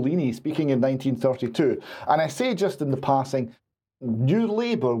Mussolini speaking in 1932. And I say just in the passing, New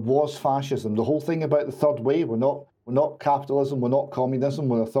Labour was fascism. The whole thing about the third way, we're not capitalism, we're not communism,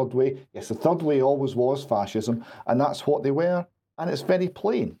 we're the third way. Yes, the third way always was fascism, and that's what they were, and it's very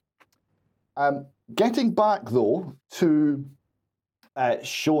plain. Getting back, though, to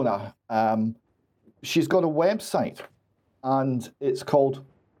Shona, she's got a website, and it's called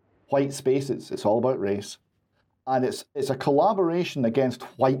White Spaces. It's all about race, and it's a collaboration against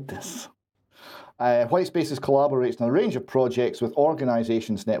whiteness. White Spaces collaborates on a range of projects with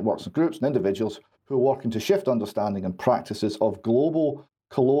organisations, networks, and groups and individuals who are working to shift understanding and practices of global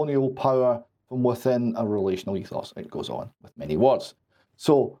colonial power from within a relational ethos. It goes on with many words.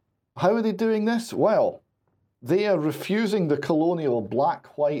 So how are they doing this? Well, they are refusing the colonial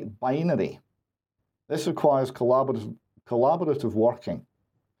black-white binary. This requires collaborative working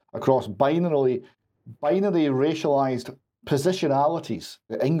across binary racialized positionalities.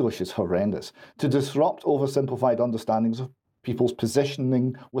 The English is horrendous. To disrupt oversimplified understandings of people's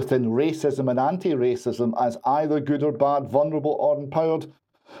positioning within racism and anti-racism as either good or bad, vulnerable or empowered,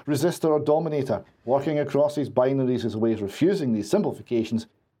 resistor or dominator. Working across these binaries is a way of refusing these simplifications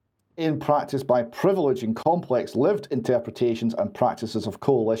in practice by privileging complex lived interpretations and practices of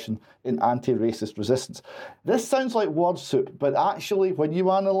coalition in anti-racist resistance. This sounds like word soup, but actually when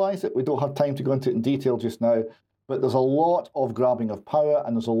you analyse it, we don't have time to go into it in detail just now, but there's a lot of grabbing of power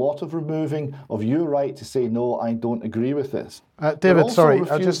and there's a lot of removing of your right to say, no, I don't agree with this. David, sorry,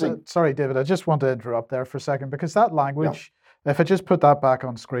 David, I just want to interrupt there for a second, because that language, if I just put that back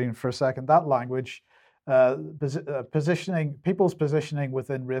on screen for a second, that language, positioning people's positioning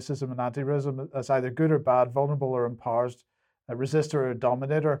within racism and anti-racism as either good or bad, vulnerable or empowered, a resistor or a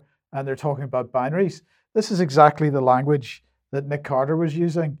dominator, and they're talking about binaries. This is exactly the language that Nick Carter was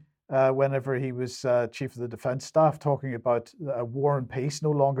using whenever he was chief of the defense staff, talking about war and peace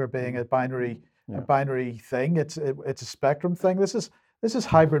no longer being a binary thing. It's a spectrum thing. This is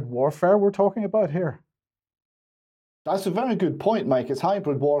hybrid warfare we're talking about here. That's a very good point, Mike. It's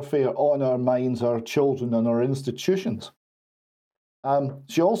hybrid warfare on our minds, our children, and our institutions.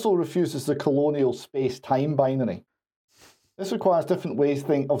 She also refuses the colonial space-time binary. This requires different ways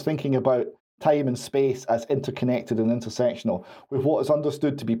of thinking about time and space as interconnected and intersectional, with what is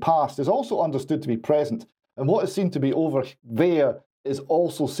understood to be past is also understood to be present, and what is seen to be over there is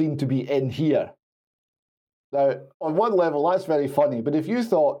also seen to be in here. Now, on one level, that's very funny, but if you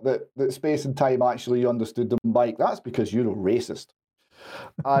thought that space and time actually you understood them, Mike, that's because you're a racist.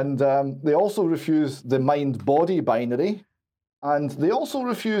 And they also refuse the mind-body binary, and they also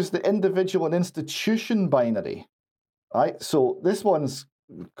refuse the individual and institution binary. Right? So this one's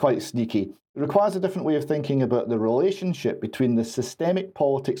quite sneaky. It requires a different way of thinking about the relationship between the systemic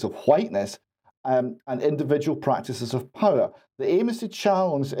politics of whiteness and individual practices of power. The aim is to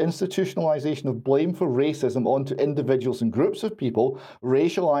challenge the institutionalization of blame for racism onto individuals and groups of people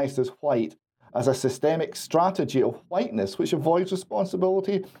racialized as white as a systemic strategy of whiteness which avoids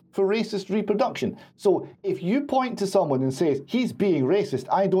responsibility for racist reproduction. So if you point to someone and say, he's being racist,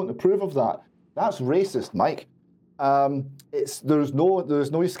 I don't approve of that, that's racist, Mike. There's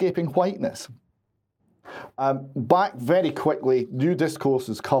no escaping whiteness. Back very quickly, new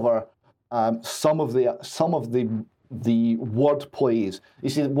discourses cover some of the word plays. You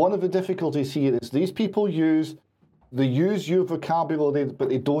see, one of the difficulties here is these people use your vocabulary, but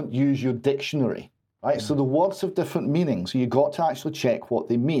they don't use your dictionary, right? So the words have different meanings. So you've got to actually check what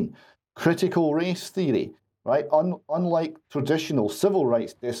they mean. Critical race theory, right? Unlike traditional civil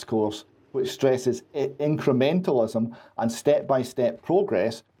rights discourse, which stresses incrementalism and step-by-step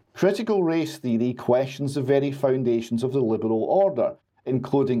progress, critical race theory questions the very foundations of the liberal order,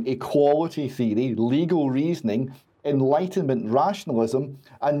 including equality theory, legal reasoning, Enlightenment rationalism,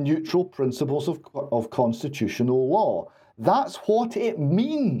 and neutral principles of constitutional law. That's what it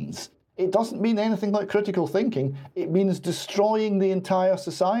means. It doesn't mean anything like critical thinking. It means destroying the entire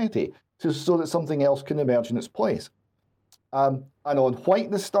society so that something else can emerge in its place. And on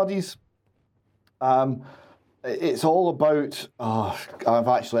whiteness studies, it's all about,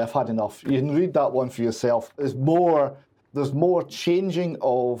 I've had enough. You can read that one for yourself. There's more changing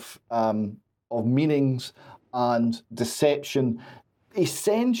of meanings and deception,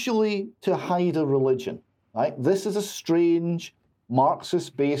 essentially to hide a religion, right? This is a strange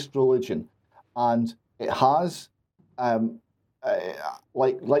Marxist-based religion, and it has,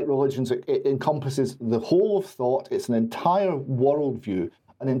 like religions, it encompasses the whole of thought. It's an entire worldview,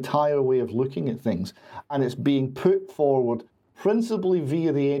 an entire way of looking at things, and it's being put forward principally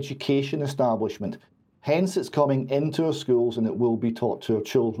via the education establishment. Hence, it's coming into our schools and it will be taught to our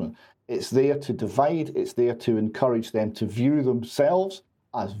children. It's there to divide, it's there to encourage them to view themselves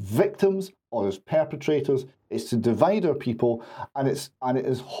as victims or as perpetrators. It's to divide our people, and it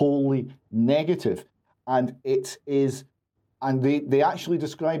is wholly negative. And it is, and they actually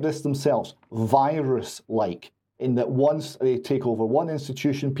describe this themselves, virus-like, in that once they take over one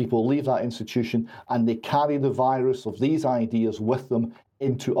institution, people leave that institution and they carry the virus of these ideas with them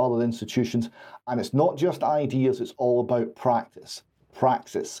into other institutions. And it's not just ideas, it's all about practice,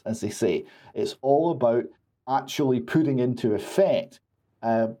 praxis, as they say. It's all about actually putting into effect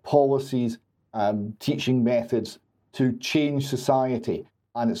policies, teaching methods to change society.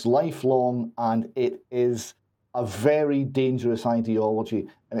 And it's lifelong, and it is a very dangerous ideology,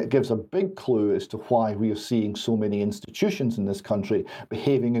 and it gives a big clue as to why we are seeing so many institutions in this country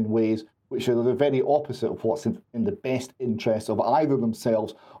behaving in ways which are the very opposite of what's in the best interest of either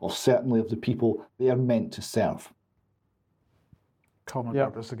themselves or certainly of the people they are meant to serve. Common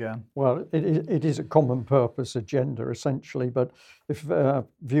purpose again. Well, it is a common purpose agenda, essentially. But if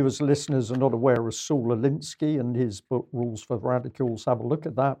viewers, listeners are not aware of Saul Alinsky and his book, Rules for Radicals, have a look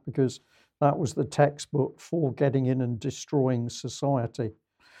at that, because that was the textbook for getting in and destroying society.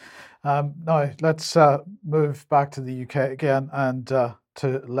 Now, let's move back to the UK again and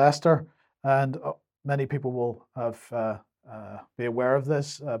to Leicester. And many people will have be aware of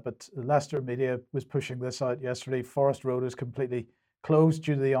this, but Leicester media was pushing this out yesterday. Forest Road is completely closed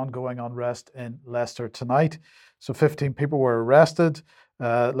due to the ongoing unrest in Leicester tonight. So 15 people were arrested.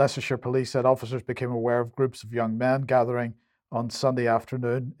 Leicestershire Police said officers became aware of groups of young men gathering on Sunday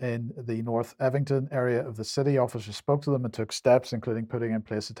afternoon in the North Evington area of the city. Officers spoke to them and took steps, including putting in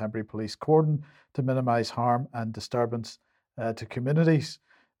place a temporary police cordon to minimise harm and disturbance to communities.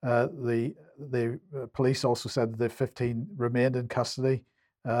 The police also said that the 15 remained in custody,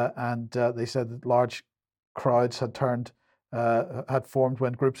 and they said that large crowds had formed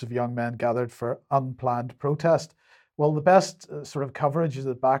when groups of young men gathered for unplanned protest. Well, the best sort of coverage of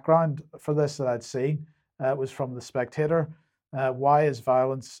the background for this that I'd seen was from The Spectator. Why is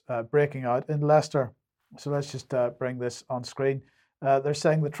violence breaking out in Leicester? So let's just bring this on screen. They're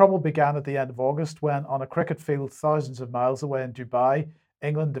saying the trouble began at the end of August when, on a cricket field thousands of miles away in Dubai,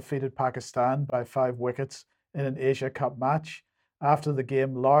 England defeated Pakistan by 5 wickets in an Asia Cup match. After the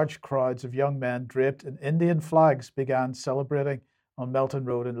game, large crowds of young men draped in Indian flags began celebrating on Melton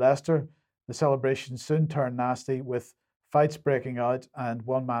Road in Leicester. The celebration soon turned nasty, with fights breaking out and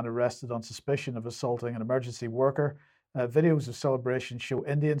one man arrested on suspicion of assaulting an emergency worker. Videos of celebration show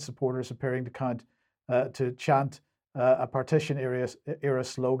Indian supporters appearing to chant a partition-era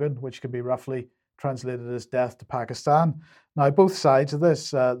slogan, which can be roughly translated as "Death to Pakistan." Now, both sides of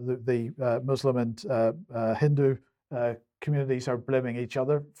this, the Muslim and Hindu communities are blaming each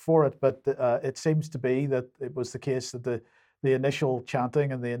other for it, but it seems to be that it was the case that the initial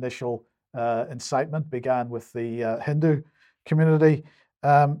chanting and the initial incitement began with the Hindu community.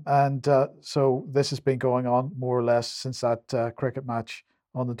 So this has been going on more or less since that cricket match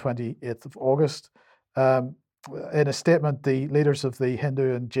on the 28th of August. In a statement, the leaders of the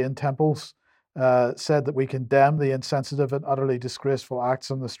Hindu and Jain temples said that we condemn the insensitive and utterly disgraceful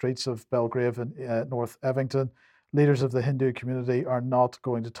acts on the streets of Belgrave and North Evington. Leaders of the Hindu community are not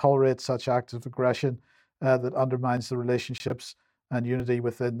going to tolerate such acts of aggression that undermines the relationships and unity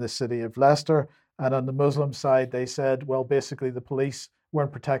within the city of Leicester. And on the Muslim side, they said, well, basically the police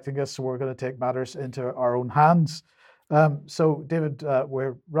weren't protecting us, so we're going to take matters into our own hands. So, David,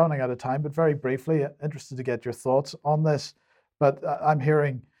 we're running out of time, but very briefly, interested to get your thoughts on this. But I'm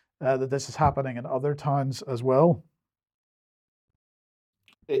hearing that this is happening in other towns as well.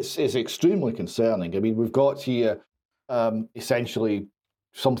 It's extremely concerning. I mean, we've got here essentially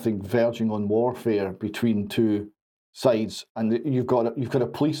something verging on warfare between two sides, and you've got a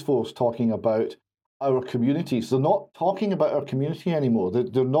police force talking about our communities. They're not talking about our community anymore.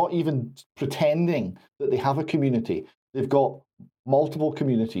 They're not even pretending that they have a community. They've got multiple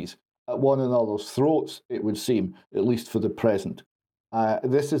communities at one another's throats, it would seem, at least for the present.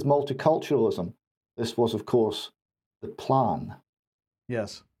 This is multiculturalism. This was, of course, the plan.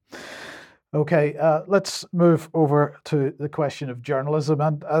 Yes. Okay, let's move over to the question of journalism.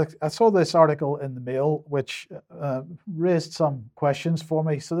 And I saw this article in the Mail, which raised some questions for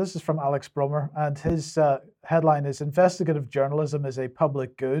me. So this is from Alex Brummer, and his headline is, "Investigative journalism is a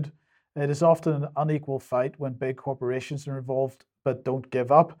public good. It is often an unequal fight when big corporations are involved, but don't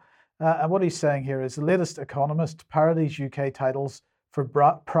give up. And what he's saying here is the latest Economist parodies UK titles for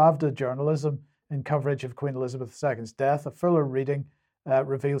Pravda journalism in coverage of Queen Elizabeth II's death. A fuller reading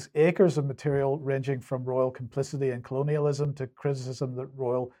reveals acres of material ranging from royal complicity and colonialism to criticism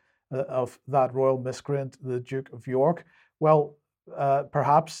of that royal miscreant, the Duke of York. Well,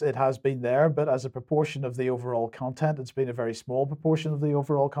 perhaps it has been there, but as a proportion of the overall content, it's been a very small proportion of the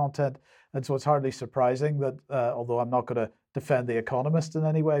overall content. And so it's hardly surprising that, although I'm not going to defend The Economist in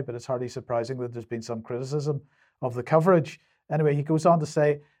any way, but it's hardly surprising that there's been some criticism of the coverage. Anyway, he goes on to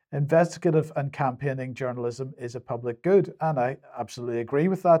say, investigative and campaigning journalism is a public good. And I absolutely agree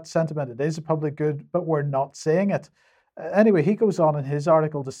with that sentiment. It is a public good, but we're not saying it. Anyway, he goes on in his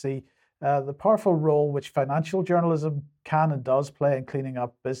article to see the powerful role which financial journalism can and does play in cleaning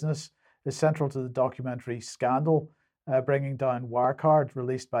up business is central to the documentary Scandal, Bringing Down Wirecard,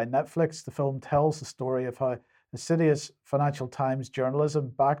 released by Netflix. The film tells the story of how assiduous Financial Times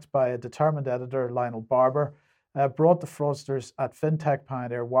journalism, backed by a determined editor, Lionel Barber, brought the fraudsters at fintech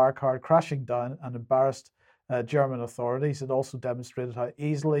pioneer Wirecard crashing down and embarrassed German authorities. It also demonstrated how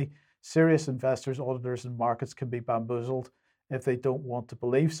easily serious investors, auditors, and markets can be bamboozled if they don't want to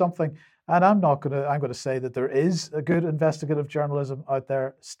believe something. And I'm going to say that there is a good investigative journalism out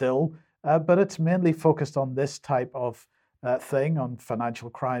there still, but it's mainly focused on this type of thing, on financial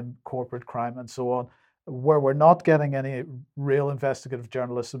crime, corporate crime, and so on. Where we're not getting any real investigative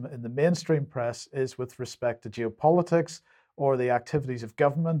journalism in the mainstream press is with respect to geopolitics or the activities of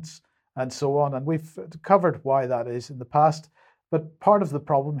governments and so on. And we've covered why that is in the past. But part of the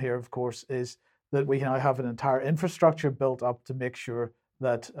problem here, of course, is that we now have an entire infrastructure built up to make sure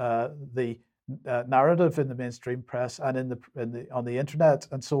that the narrative in the mainstream press and on the internet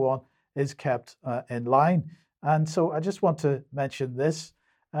and so on is kept in line. And so I just want to mention this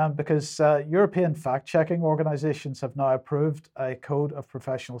because European fact-checking organizations have now approved a code of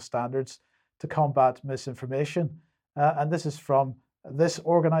professional standards to combat misinformation. And this is from this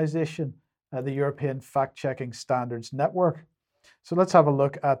organization, the European Fact-Checking Standards Network. So let's have a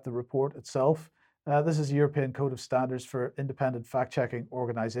look at the report itself. This is the European Code of Standards for Independent Fact-Checking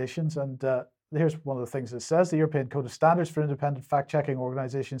Organizations. And here's one of the things it says. The European Code of Standards for Independent Fact-Checking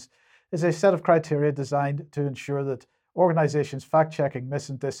Organizations is a set of criteria designed to ensure that organizations fact-checking mis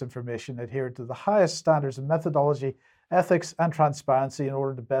and disinformation adhere to the highest standards of methodology, ethics, and transparency in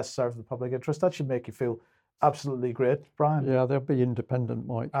order to best serve the public interest. That should make you feel absolutely great, Brian. Yeah, they'll be independent,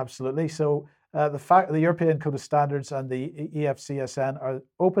 Mike. Absolutely. So the European Code of Standards and the EFCSN are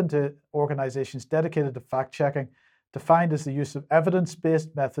open to organizations dedicated to fact-checking, defined as the use of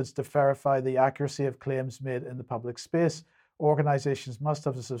evidence-based methods to verify the accuracy of claims made in the public space. Organizations must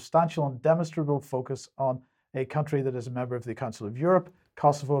have a substantial and demonstrable focus on a country that is a member of the Council of Europe,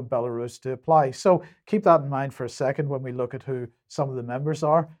 Kosovo, and Belarus to apply. So keep that in mind for a second when we look at who some of the members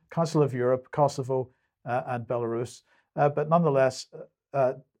are: Council of Europe, Kosovo, and Belarus. But nonetheless,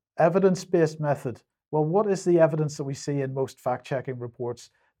 evidence-based method. Well, what is the evidence that we see in most fact-checking reports?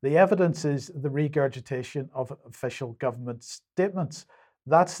 The evidence is the regurgitation of official government statements.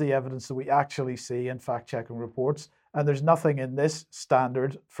 That's the evidence that we actually see in fact-checking reports. And there's nothing in this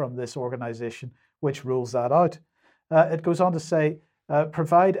standard from this organization which rules that out. It goes on to say,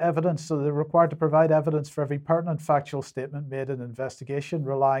 provide evidence. So they're required to provide evidence for every pertinent factual statement made in an investigation,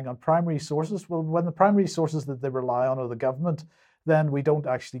 relying on primary sources. Well, when the primary sources that they rely on are the government, then we don't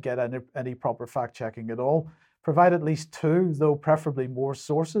actually get any proper fact-checking at all. Provide at least two, though preferably more,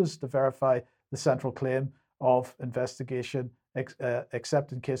 sources to verify the central claim of investigation,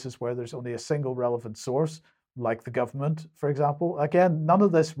 except in cases where there's only a single relevant source, like the government, for example. Again, none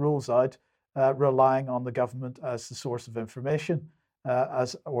of this rules out relying on the government as the source of information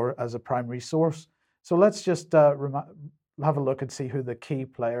as a primary source. So let's just have a look and see who the key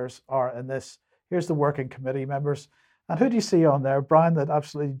players are in this. Here's the working committee members. And who do you see on there, Brian, that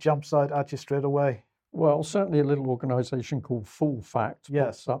absolutely jumps out at you straight away? Well, certainly a little organisation called Full Fact.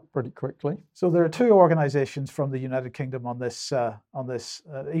 Yes, up pretty quickly. So there are two organisations from the United Kingdom on this,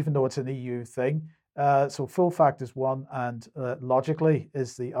 even though it's an EU thing. So Full Fact is one, and Logically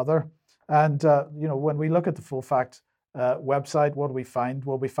is the other. And when we look at the Full Fact website, what do we find?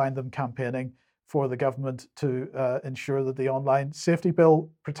 Well, we find them campaigning for the government to ensure that the online safety bill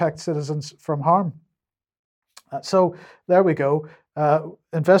protects citizens from harm. So there we go.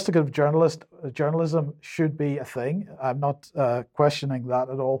 Investigative journalism should be a thing. I'm not questioning that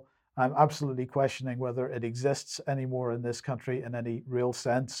at all. I'm absolutely questioning whether it exists anymore in this country in any real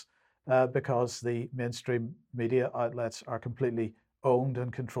sense, because the mainstream media outlets are completely owned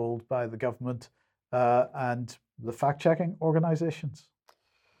and controlled by the government and the fact-checking organizations.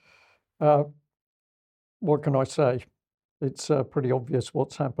 What can I say? it's pretty obvious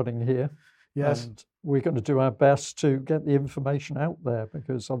what's happening here. Yes. And we're going to do our best to get the information out there,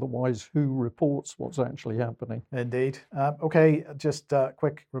 because otherwise, who reports what's actually happening? Indeed. Okay, just a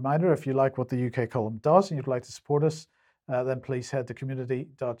quick reminder, if you like what the UK Column does and you'd like to support us, then please head to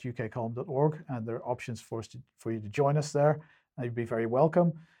community.ukcolumn.org, and there are options for you to join us there. You'd be very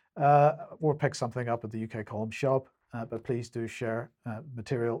welcome. Or pick something up at the UK Column shop, but please do share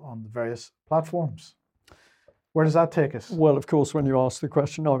material on the various platforms. Where does that take us? Well, of course, when you asked the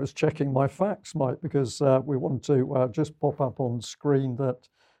question, I was checking my facts, Mike, because we want to just pop up on screen that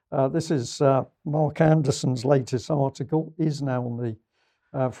this is Mark Anderson's latest article, is now on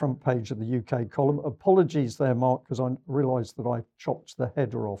the front page of the UK Column. Apologies there, Mark, because I realised that I chopped the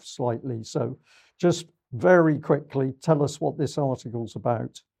header off slightly. So just very quickly, tell us what this article's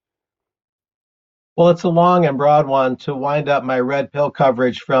about. Well, it's a long and broad one to wind up my Red Pill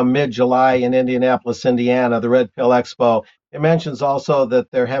coverage from mid-July in Indianapolis, Indiana, the Red Pill Expo. It mentions also that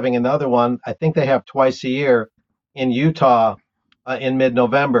they're having another one, I think they have twice a year, in Utah in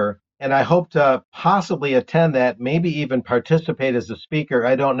mid-November. And I hope to possibly attend that, maybe even participate as a speaker.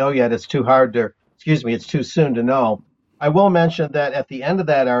 I don't know yet. It's too soon to know. I will mention that at the end of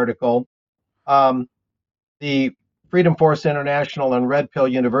that article, the Freedom Force International and Red Pill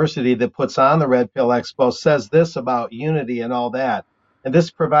University that puts on the Red Pill Expo says this about unity and all that. And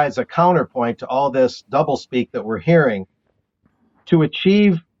this provides a counterpoint to all this doublespeak that we're hearing. To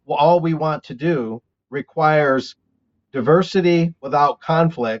achieve all we want to do requires diversity without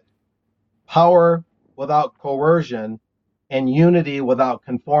conflict, power without coercion, and unity without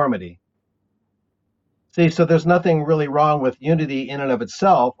conformity. See, so there's nothing really wrong with unity in and of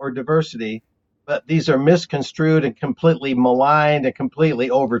itself or diversity, but these are misconstrued and completely maligned and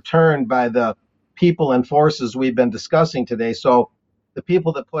completely overturned by the people and forces we've been discussing today. So the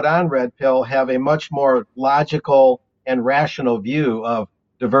people that put on Red Pill have a much more logical and rational view of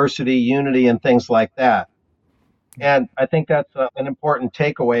diversity, unity, and things like that. And I think that's an important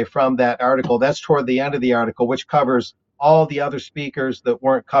takeaway from that article. That's toward the end of the article, which covers all the other speakers that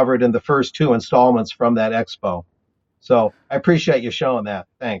weren't covered in the first two installments from that expo. So I appreciate you showing that.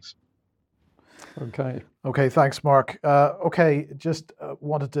 Thanks. Okay, thanks, Mark. Just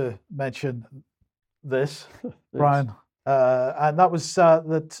wanted to mention this, Brian. And that was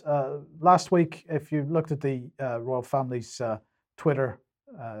that last week, if you looked at the Royal Family's Twitter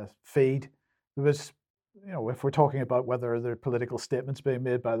feed, there was, if we're talking about whether there are political statements being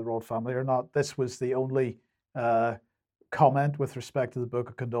made by the Royal Family or not, this was the only comment with respect to the Book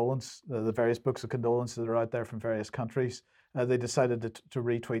of Condolence, the various books of condolence that are out there from various countries. They decided to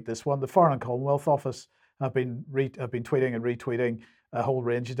retweet this one. The Foreign and Commonwealth Office have been tweeting and retweeting a whole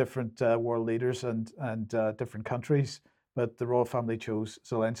range of different world leaders and different countries, but the Royal Family chose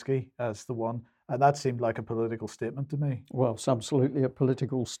Zelensky as the one, and that seemed like a political statement to me. Well, it's absolutely a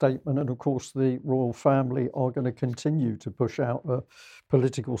political statement, and of course the Royal Family are going to continue to push out a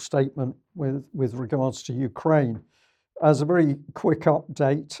political statement with regards to Ukraine. As a very quick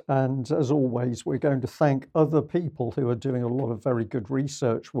update, and as always, we're going to thank other people who are doing a lot of very good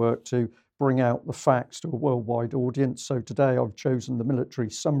research work to bring out the facts to a worldwide audience. So today I've chosen the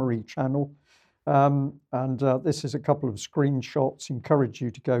Military Summary channel, and this is a couple of screenshots. Encourage you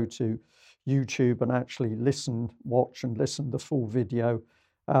to go to YouTube and actually watch and listen to the full video.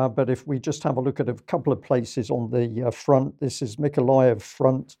 But if we just have a look at a couple of places on the front, this is Mykolaiv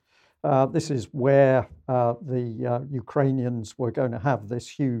front. This is where the Ukrainians were going to have this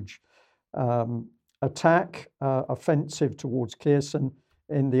huge offensive towards Kherson.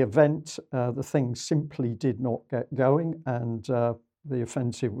 In the event, the thing simply did not get going, and the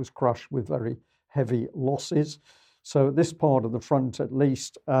offensive was crushed with very heavy losses. So this part of the front, at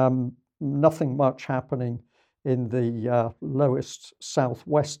least, nothing much happening in the lowest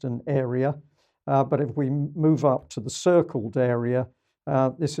southwestern area. But if we move up to the circled area,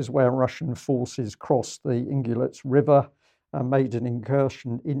 this is where Russian forces crossed the Ingulets River and made an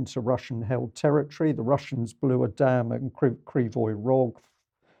incursion into Russian-held territory. The Russians blew a dam at Kryvyi Rog,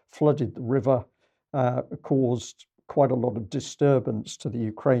 flooded the river, caused quite a lot of disturbance to the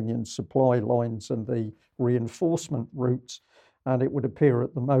Ukrainian supply lines and the reinforcement routes. And it would appear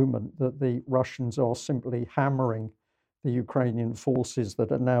at the moment that the Russians are simply hammering the Ukrainian forces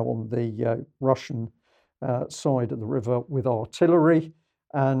that are now on the Russian side of the river with artillery,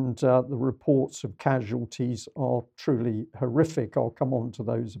 and the reports of casualties are truly horrific. I'll come on to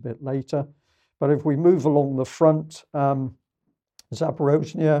those a bit later. But if we move along the front,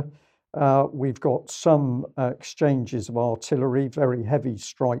 Zaporozhye, we've got some exchanges of artillery, very heavy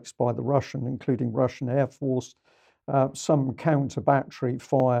strikes by the Russian, including Russian Air Force, some counter-battery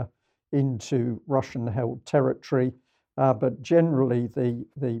fire into Russian-held territory. But generally,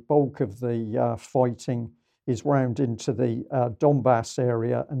 the bulk of the fighting is round into the Donbass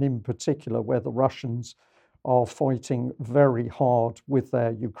area, and in particular, where the Russians are fighting very hard with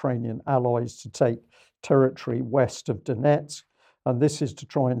their Ukrainian allies to take territory west of Donetsk. And this is to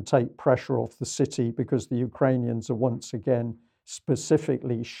try and take pressure off the city because the Ukrainians are once again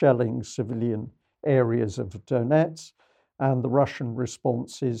specifically shelling civilian areas of Donetsk. And the Russian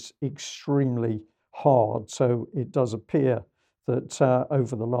response is extremely hard. So it does appear that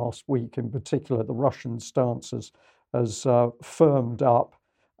over the last week in particular, the Russian stance has firmed up,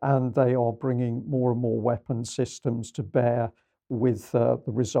 and they are bringing more and more weapon systems to bear, with the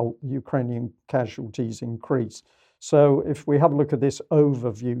result the Ukrainian casualties increase. So if we have a look at this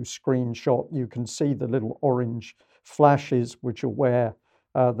overview screenshot, you can see the little orange flashes, which are where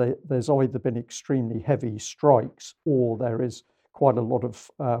there's either been extremely heavy strikes or there is quite a lot of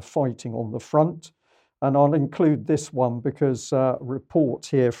fighting on the front. And I'll include this one because a report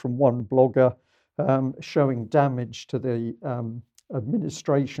here from one blogger showing damage to the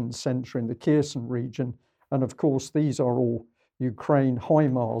administration center in the Kherson region. And of course, these are all Ukraine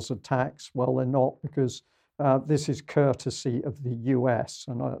HIMARS attacks. Well, they're not, because this is courtesy of the US.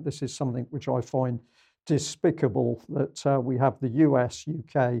 And this is something which I find despicable, that we have the US,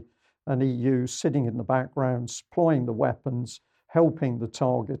 UK, and EU sitting in the background, supplying the weapons, helping the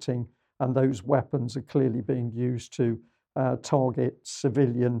targeting, and those weapons are clearly being used to target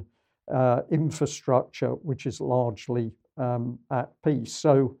civilian infrastructure, which is largely at peace.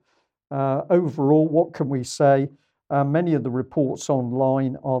 So overall, what can we say? Many of the reports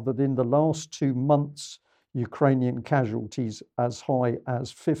online are that in the last 2 months, Ukrainian casualties as high as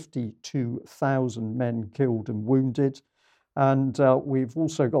 52,000 men killed and wounded. And we've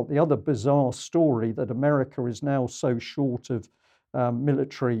also got the other bizarre story that America is now so short of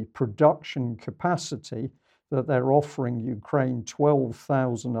military production capacity that they're offering Ukraine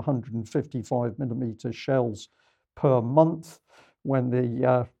 12,155 millimeter shells per month, when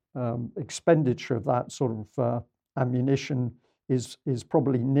the expenditure of that sort of ammunition is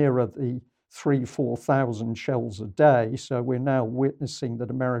probably nearer the 3,000-4,000 shells a day. So we're now witnessing that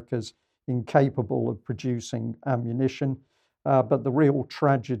America's incapable of producing ammunition. But the real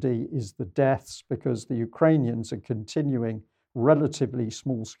tragedy is the deaths, because the Ukrainians are continuing relatively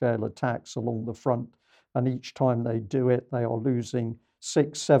small-scale attacks along the front. And each time they do it, they are losing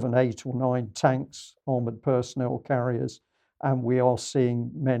 6, 7, 8 or 9 tanks, armored personnel carriers, and we are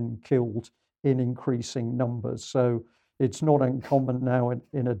seeing men killed in increasing numbers. So it's not uncommon now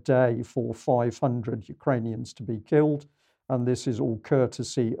in a day for 500 Ukrainians to be killed, and this is all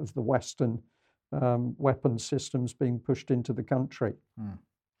courtesy of the Western weapon systems being pushed into the country.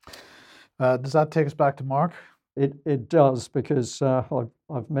 Does that take us back to Mark? It does, because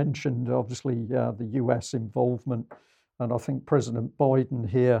I've mentioned obviously the US involvement, and I think President Biden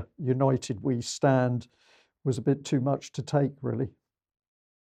here, United We Stand, was a bit too much to take, really.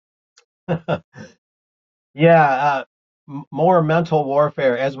 Yeah, more mental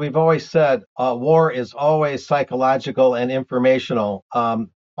warfare. As we've always said, war is always psychological and informational.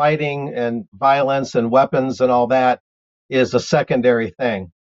 Fighting and violence and weapons and all that is a secondary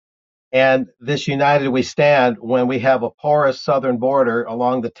thing. And this United We Stand, when we have a porous southern border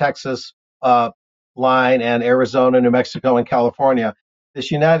along the Texas line and Arizona, New Mexico, and California,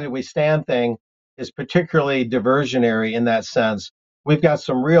 this United We Stand thing is particularly diversionary in that sense. We've got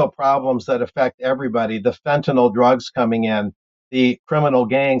some real problems that affect everybody. The fentanyl drugs coming in, the criminal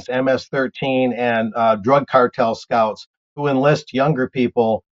gangs, MS-13 and drug cartel scouts who enlist younger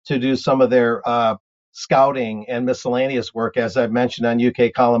people to do some of their scouting and miscellaneous work, as I've mentioned on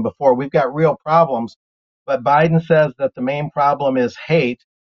UK Column before. We've got real problems, but Biden says that the main problem is hate,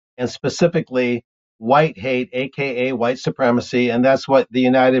 and specifically white hate, aka white supremacy, and that's what the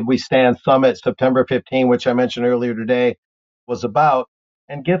United We Stand Summit September 15, which I mentioned earlier today, was about.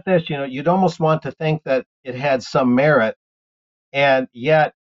 And get this, you'd almost want to think that it had some merit, and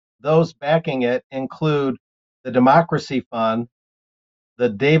yet those backing it include the Democracy Fund, the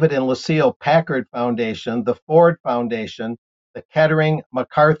David and Lucille Packard Foundation, the Ford Foundation, the Kettering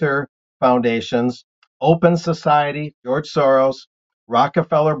MacArthur Foundations, Open Society, George Soros,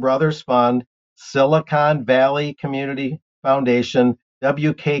 Rockefeller Brothers Fund, Silicon Valley Community Foundation,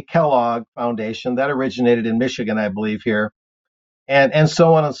 W.K. Kellogg Foundation, that originated in Michigan, I believe, here, and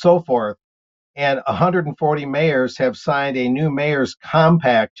so on and so forth. And 140 mayors have signed a new mayor's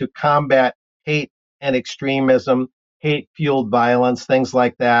compact to combat hate and extremism, hate-fueled violence, things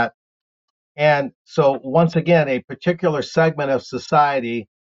like that. And so, once again, a particular segment of society,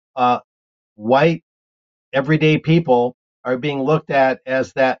 white, everyday people, are being looked at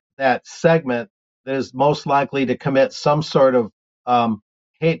as that segment that is most likely to commit some sort of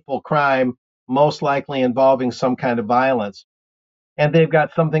hateful crime, most likely involving some kind of violence. And they've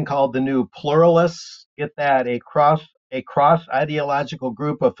got something called the New Pluralists. Get that, a cross ideological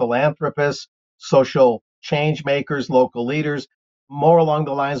group of philanthropists, social change makers, local leaders, more along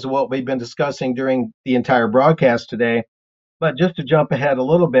the lines of what we've been discussing during the entire broadcast today. But just to jump ahead a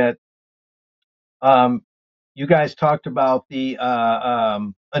little bit, you guys talked about the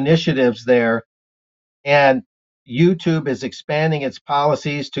initiatives there, and YouTube is expanding its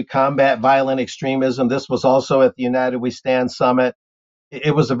policies to combat violent extremism. This was also at the United We Stand Summit.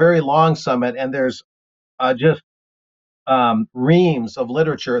 It was a very long summit, and there's just reams of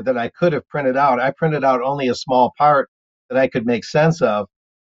literature that I could have printed out. I printed out only a small part that I could make sense of.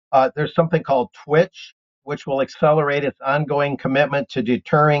 There's something called Twitch, which will accelerate its ongoing commitment to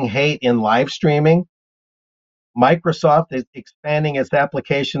deterring hate in live streaming. Microsoft is expanding its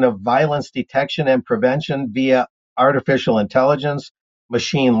application of violence detection and prevention via artificial intelligence,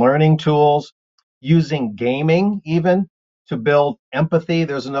 machine learning tools, using gaming even to build empathy.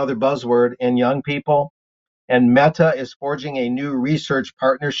 There's another buzzword in young people. And Meta is forging a new research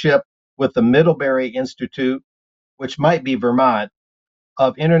partnership with the Middlebury Institute, which might be Vermont,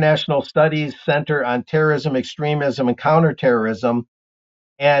 of International Studies Center on Terrorism, Extremism, and Counterterrorism.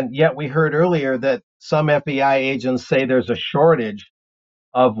 And yet we heard earlier that some FBI agents say there's a shortage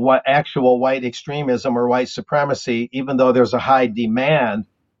of what actual white extremism or white supremacy, even though there's a high demand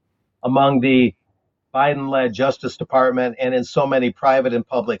among the Biden-led Justice Department and in so many private and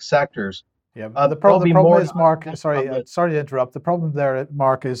public sectors. Yeah, the problem is, Mark, sorry to interrupt. The problem there,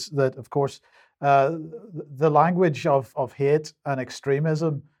 Mark, is that, of course, the language of hate and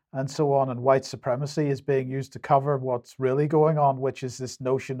extremism and so on and white supremacy is being used to cover what's really going on, which is this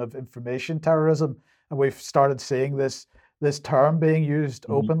notion of information terrorism. And we've started seeing this term being used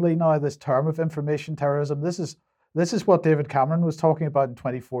openly now, this term of information terrorism. This is what David Cameron was talking about in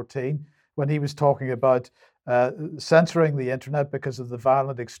 2014 when he was talking about censoring the internet because of the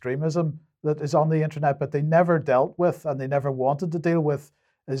violent extremism that is on the internet, but they never dealt with and they never wanted to deal with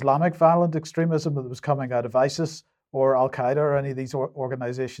Islamic violent extremism that was coming out of ISIS or Al-Qaeda or any of these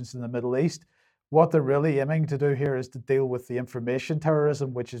organizations in the Middle East. What they're really aiming to do here is to deal with the information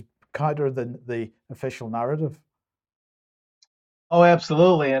terrorism, which is counter the official narrative. Oh,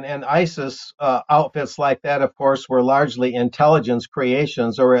 absolutely. And ISIS outfits like that, of course, were largely intelligence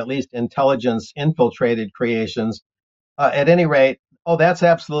creations, or at least intelligence infiltrated creations. At any rate, that's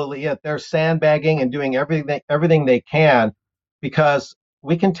absolutely it. They're sandbagging and doing everything they can, because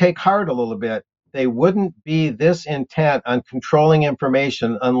we can take heart a little bit. They wouldn't be this intent on controlling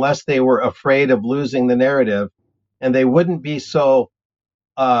information unless they were afraid of losing the narrative, and they wouldn't be so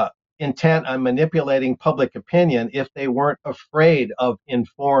intent on manipulating public opinion if they weren't afraid of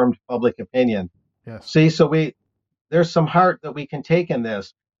informed public opinion. Yes. See, so there's some heart that we can take in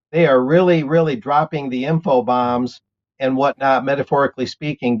this. They are really, really dropping the info bombs and whatnot, metaphorically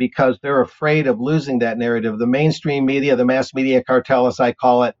speaking, because they're afraid of losing that narrative. The mainstream media, the mass media cartel, as I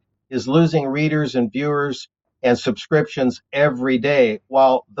call it, is losing readers and viewers and subscriptions every day,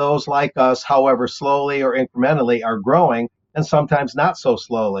 while those like us, however slowly or incrementally, are growing, and sometimes not so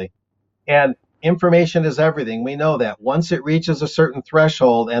slowly. And information is everything. We know that. Once it reaches a certain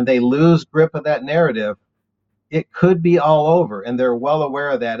threshold and they lose grip of that narrative, it could be all over, and they're well aware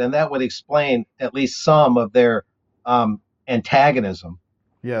of that. And that would explain at least some of their antagonism.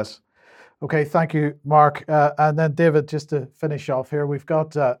 Yes. Okay, thank you, Mark. And then David, just to finish off here, we've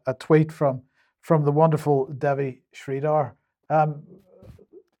got a tweet from the wonderful Devi Sridhar.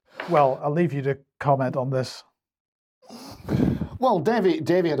 Well, I'll leave you to comment on this. Well,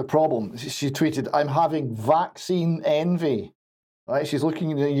 Devi had a problem. She tweeted, "I'm having vaccine envy." Right? She's looking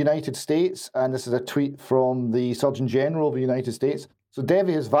in the United States, and this is a tweet from the Surgeon General of the United States. So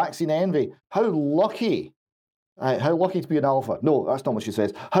Devi has vaccine envy. How lucky to be an alpha. No, that's not what she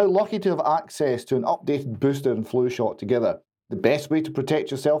says. How lucky to have access to an updated booster and flu shot together. The best way to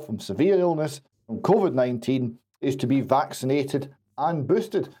protect yourself from severe illness, from COVID-19, is to be vaccinated and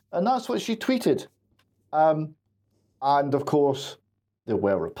boosted. And that's what she tweeted. And of course, there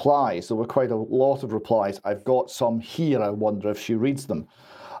were replies. There were quite a lot of replies. I've got some here. I wonder if she reads them.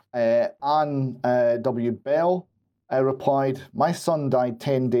 Anne W. Bell replied, "My son died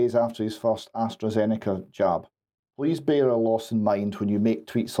 10 days after his first AstraZeneca jab. Please bear a loss in mind when you make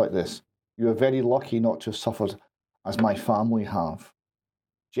tweets like this. You are very lucky not to have suffered as my family have."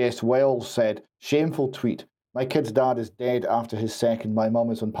 Jess Wells said, "Shameful tweet. My kid's dad is dead after his second. My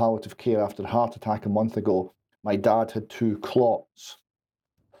mum is on palliative care after a heart attack a month ago. My dad had 2 clots."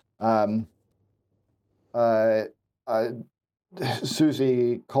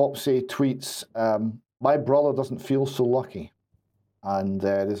 Susie Copsey tweets, my brother doesn't feel so lucky. And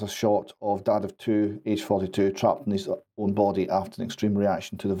there's a shot of dad of two, age 42, trapped in his own body after an extreme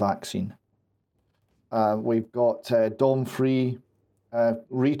reaction to the vaccine. We've got Dom Free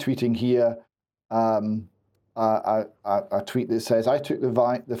retweeting here a tweet that says, I took the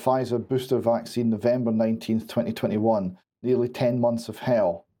Pfizer booster vaccine November 19th, 2021, nearly 10 months of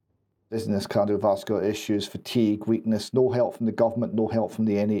hell. Dizziness, cardiovascular issues, fatigue, weakness, no help from the government, no help from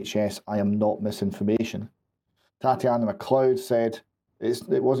the NHS. I am not misinformation. Tatiana McLeod said,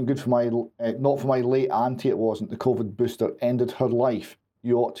 it wasn't good for not for my late auntie, it wasn't. The COVID booster ended her life.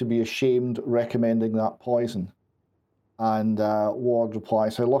 You ought to be ashamed recommending that poison. And Ward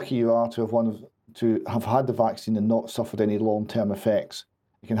replies, how lucky you are to have had the vaccine and not suffered any long-term effects.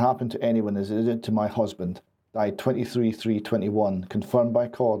 It can happen to anyone, as it did to my husband. Died 23/3/21, confirmed by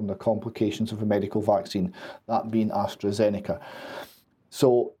coroner complications of a medical vaccine, that being AstraZeneca.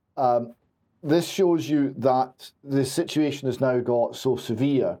 So this shows you that the situation has now got so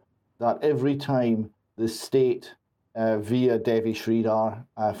severe that every time the state, via Devi Sridhar,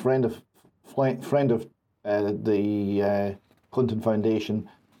 a friend of the Clinton Foundation,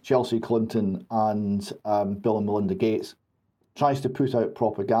 Chelsea Clinton, and Bill and Melinda Gates, tries to put out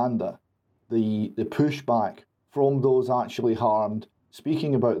propaganda, the pushback from those actually harmed,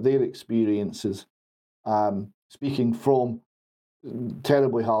 speaking about their experiences, speaking from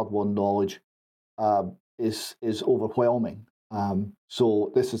terribly hard-won knowledge, is overwhelming.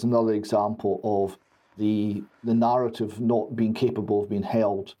 So this is another example of the narrative not being capable of being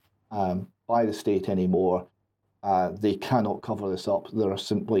held by the state anymore. They cannot cover this up. There are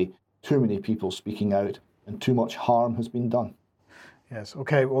simply too many people speaking out, and too much harm has been done. Yes.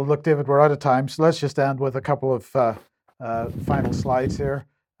 Okay. Well, look, David, we're out of time, so let's just end with a couple of final slides here.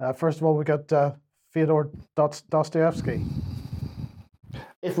 First of all, we got Fyodor Dostoevsky.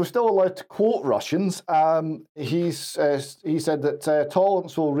 If we're still allowed to quote Russians, he said that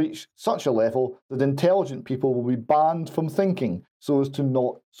tolerance will reach such a level that intelligent people will be banned from thinking, so as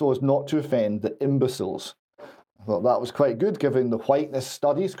not to offend the imbeciles. I thought that was quite good, given the whiteness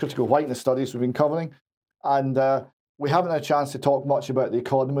studies, critical whiteness studies we've been covering, and we haven't had a chance to talk much about the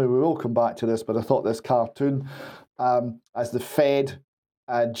economy. We will come back to this, but I thought this cartoon, as the Fed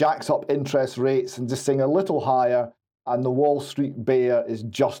jacks up interest rates and just saying a little higher, and the Wall Street bear is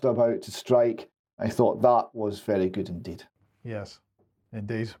just about to strike. I thought that was very good indeed. Yes,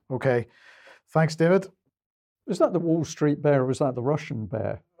 indeed. Okay. Thanks, David. Is that the Wall Street bear, or is that the Russian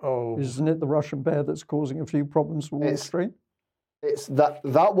bear? Oh, isn't it the Russian bear that's causing a few problems for Wall Street? It's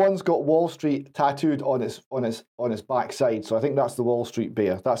that one's got Wall Street tattooed on its backside, so I think that's the Wall Street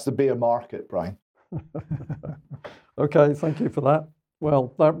bear. That's the bear market, Brian. Okay, thank you for that.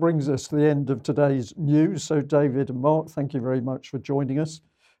 Well, that brings us to the end of today's news. So David and Mark, thank you very much for joining us.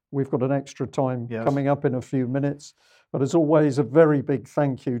 We've got an extra time coming up in a few minutes. But as always, a very big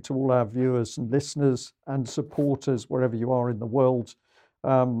thank you to all our viewers and listeners and supporters wherever you are in the world.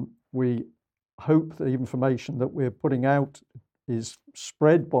 We hope the information that we're putting out is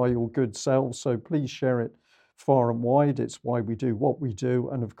spread by your good selves, so please share it far and wide. It's why we do what we do,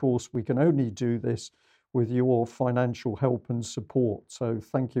 and of course we can only do this with your financial help and support. So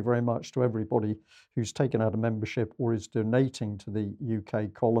thank you very much to everybody who's taken out a membership or is donating to the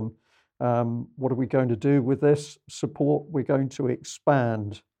UK column. What are we going to do with this support? We're going to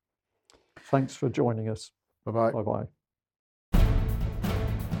expand. Thanks for joining us. Bye-bye. Bye-bye.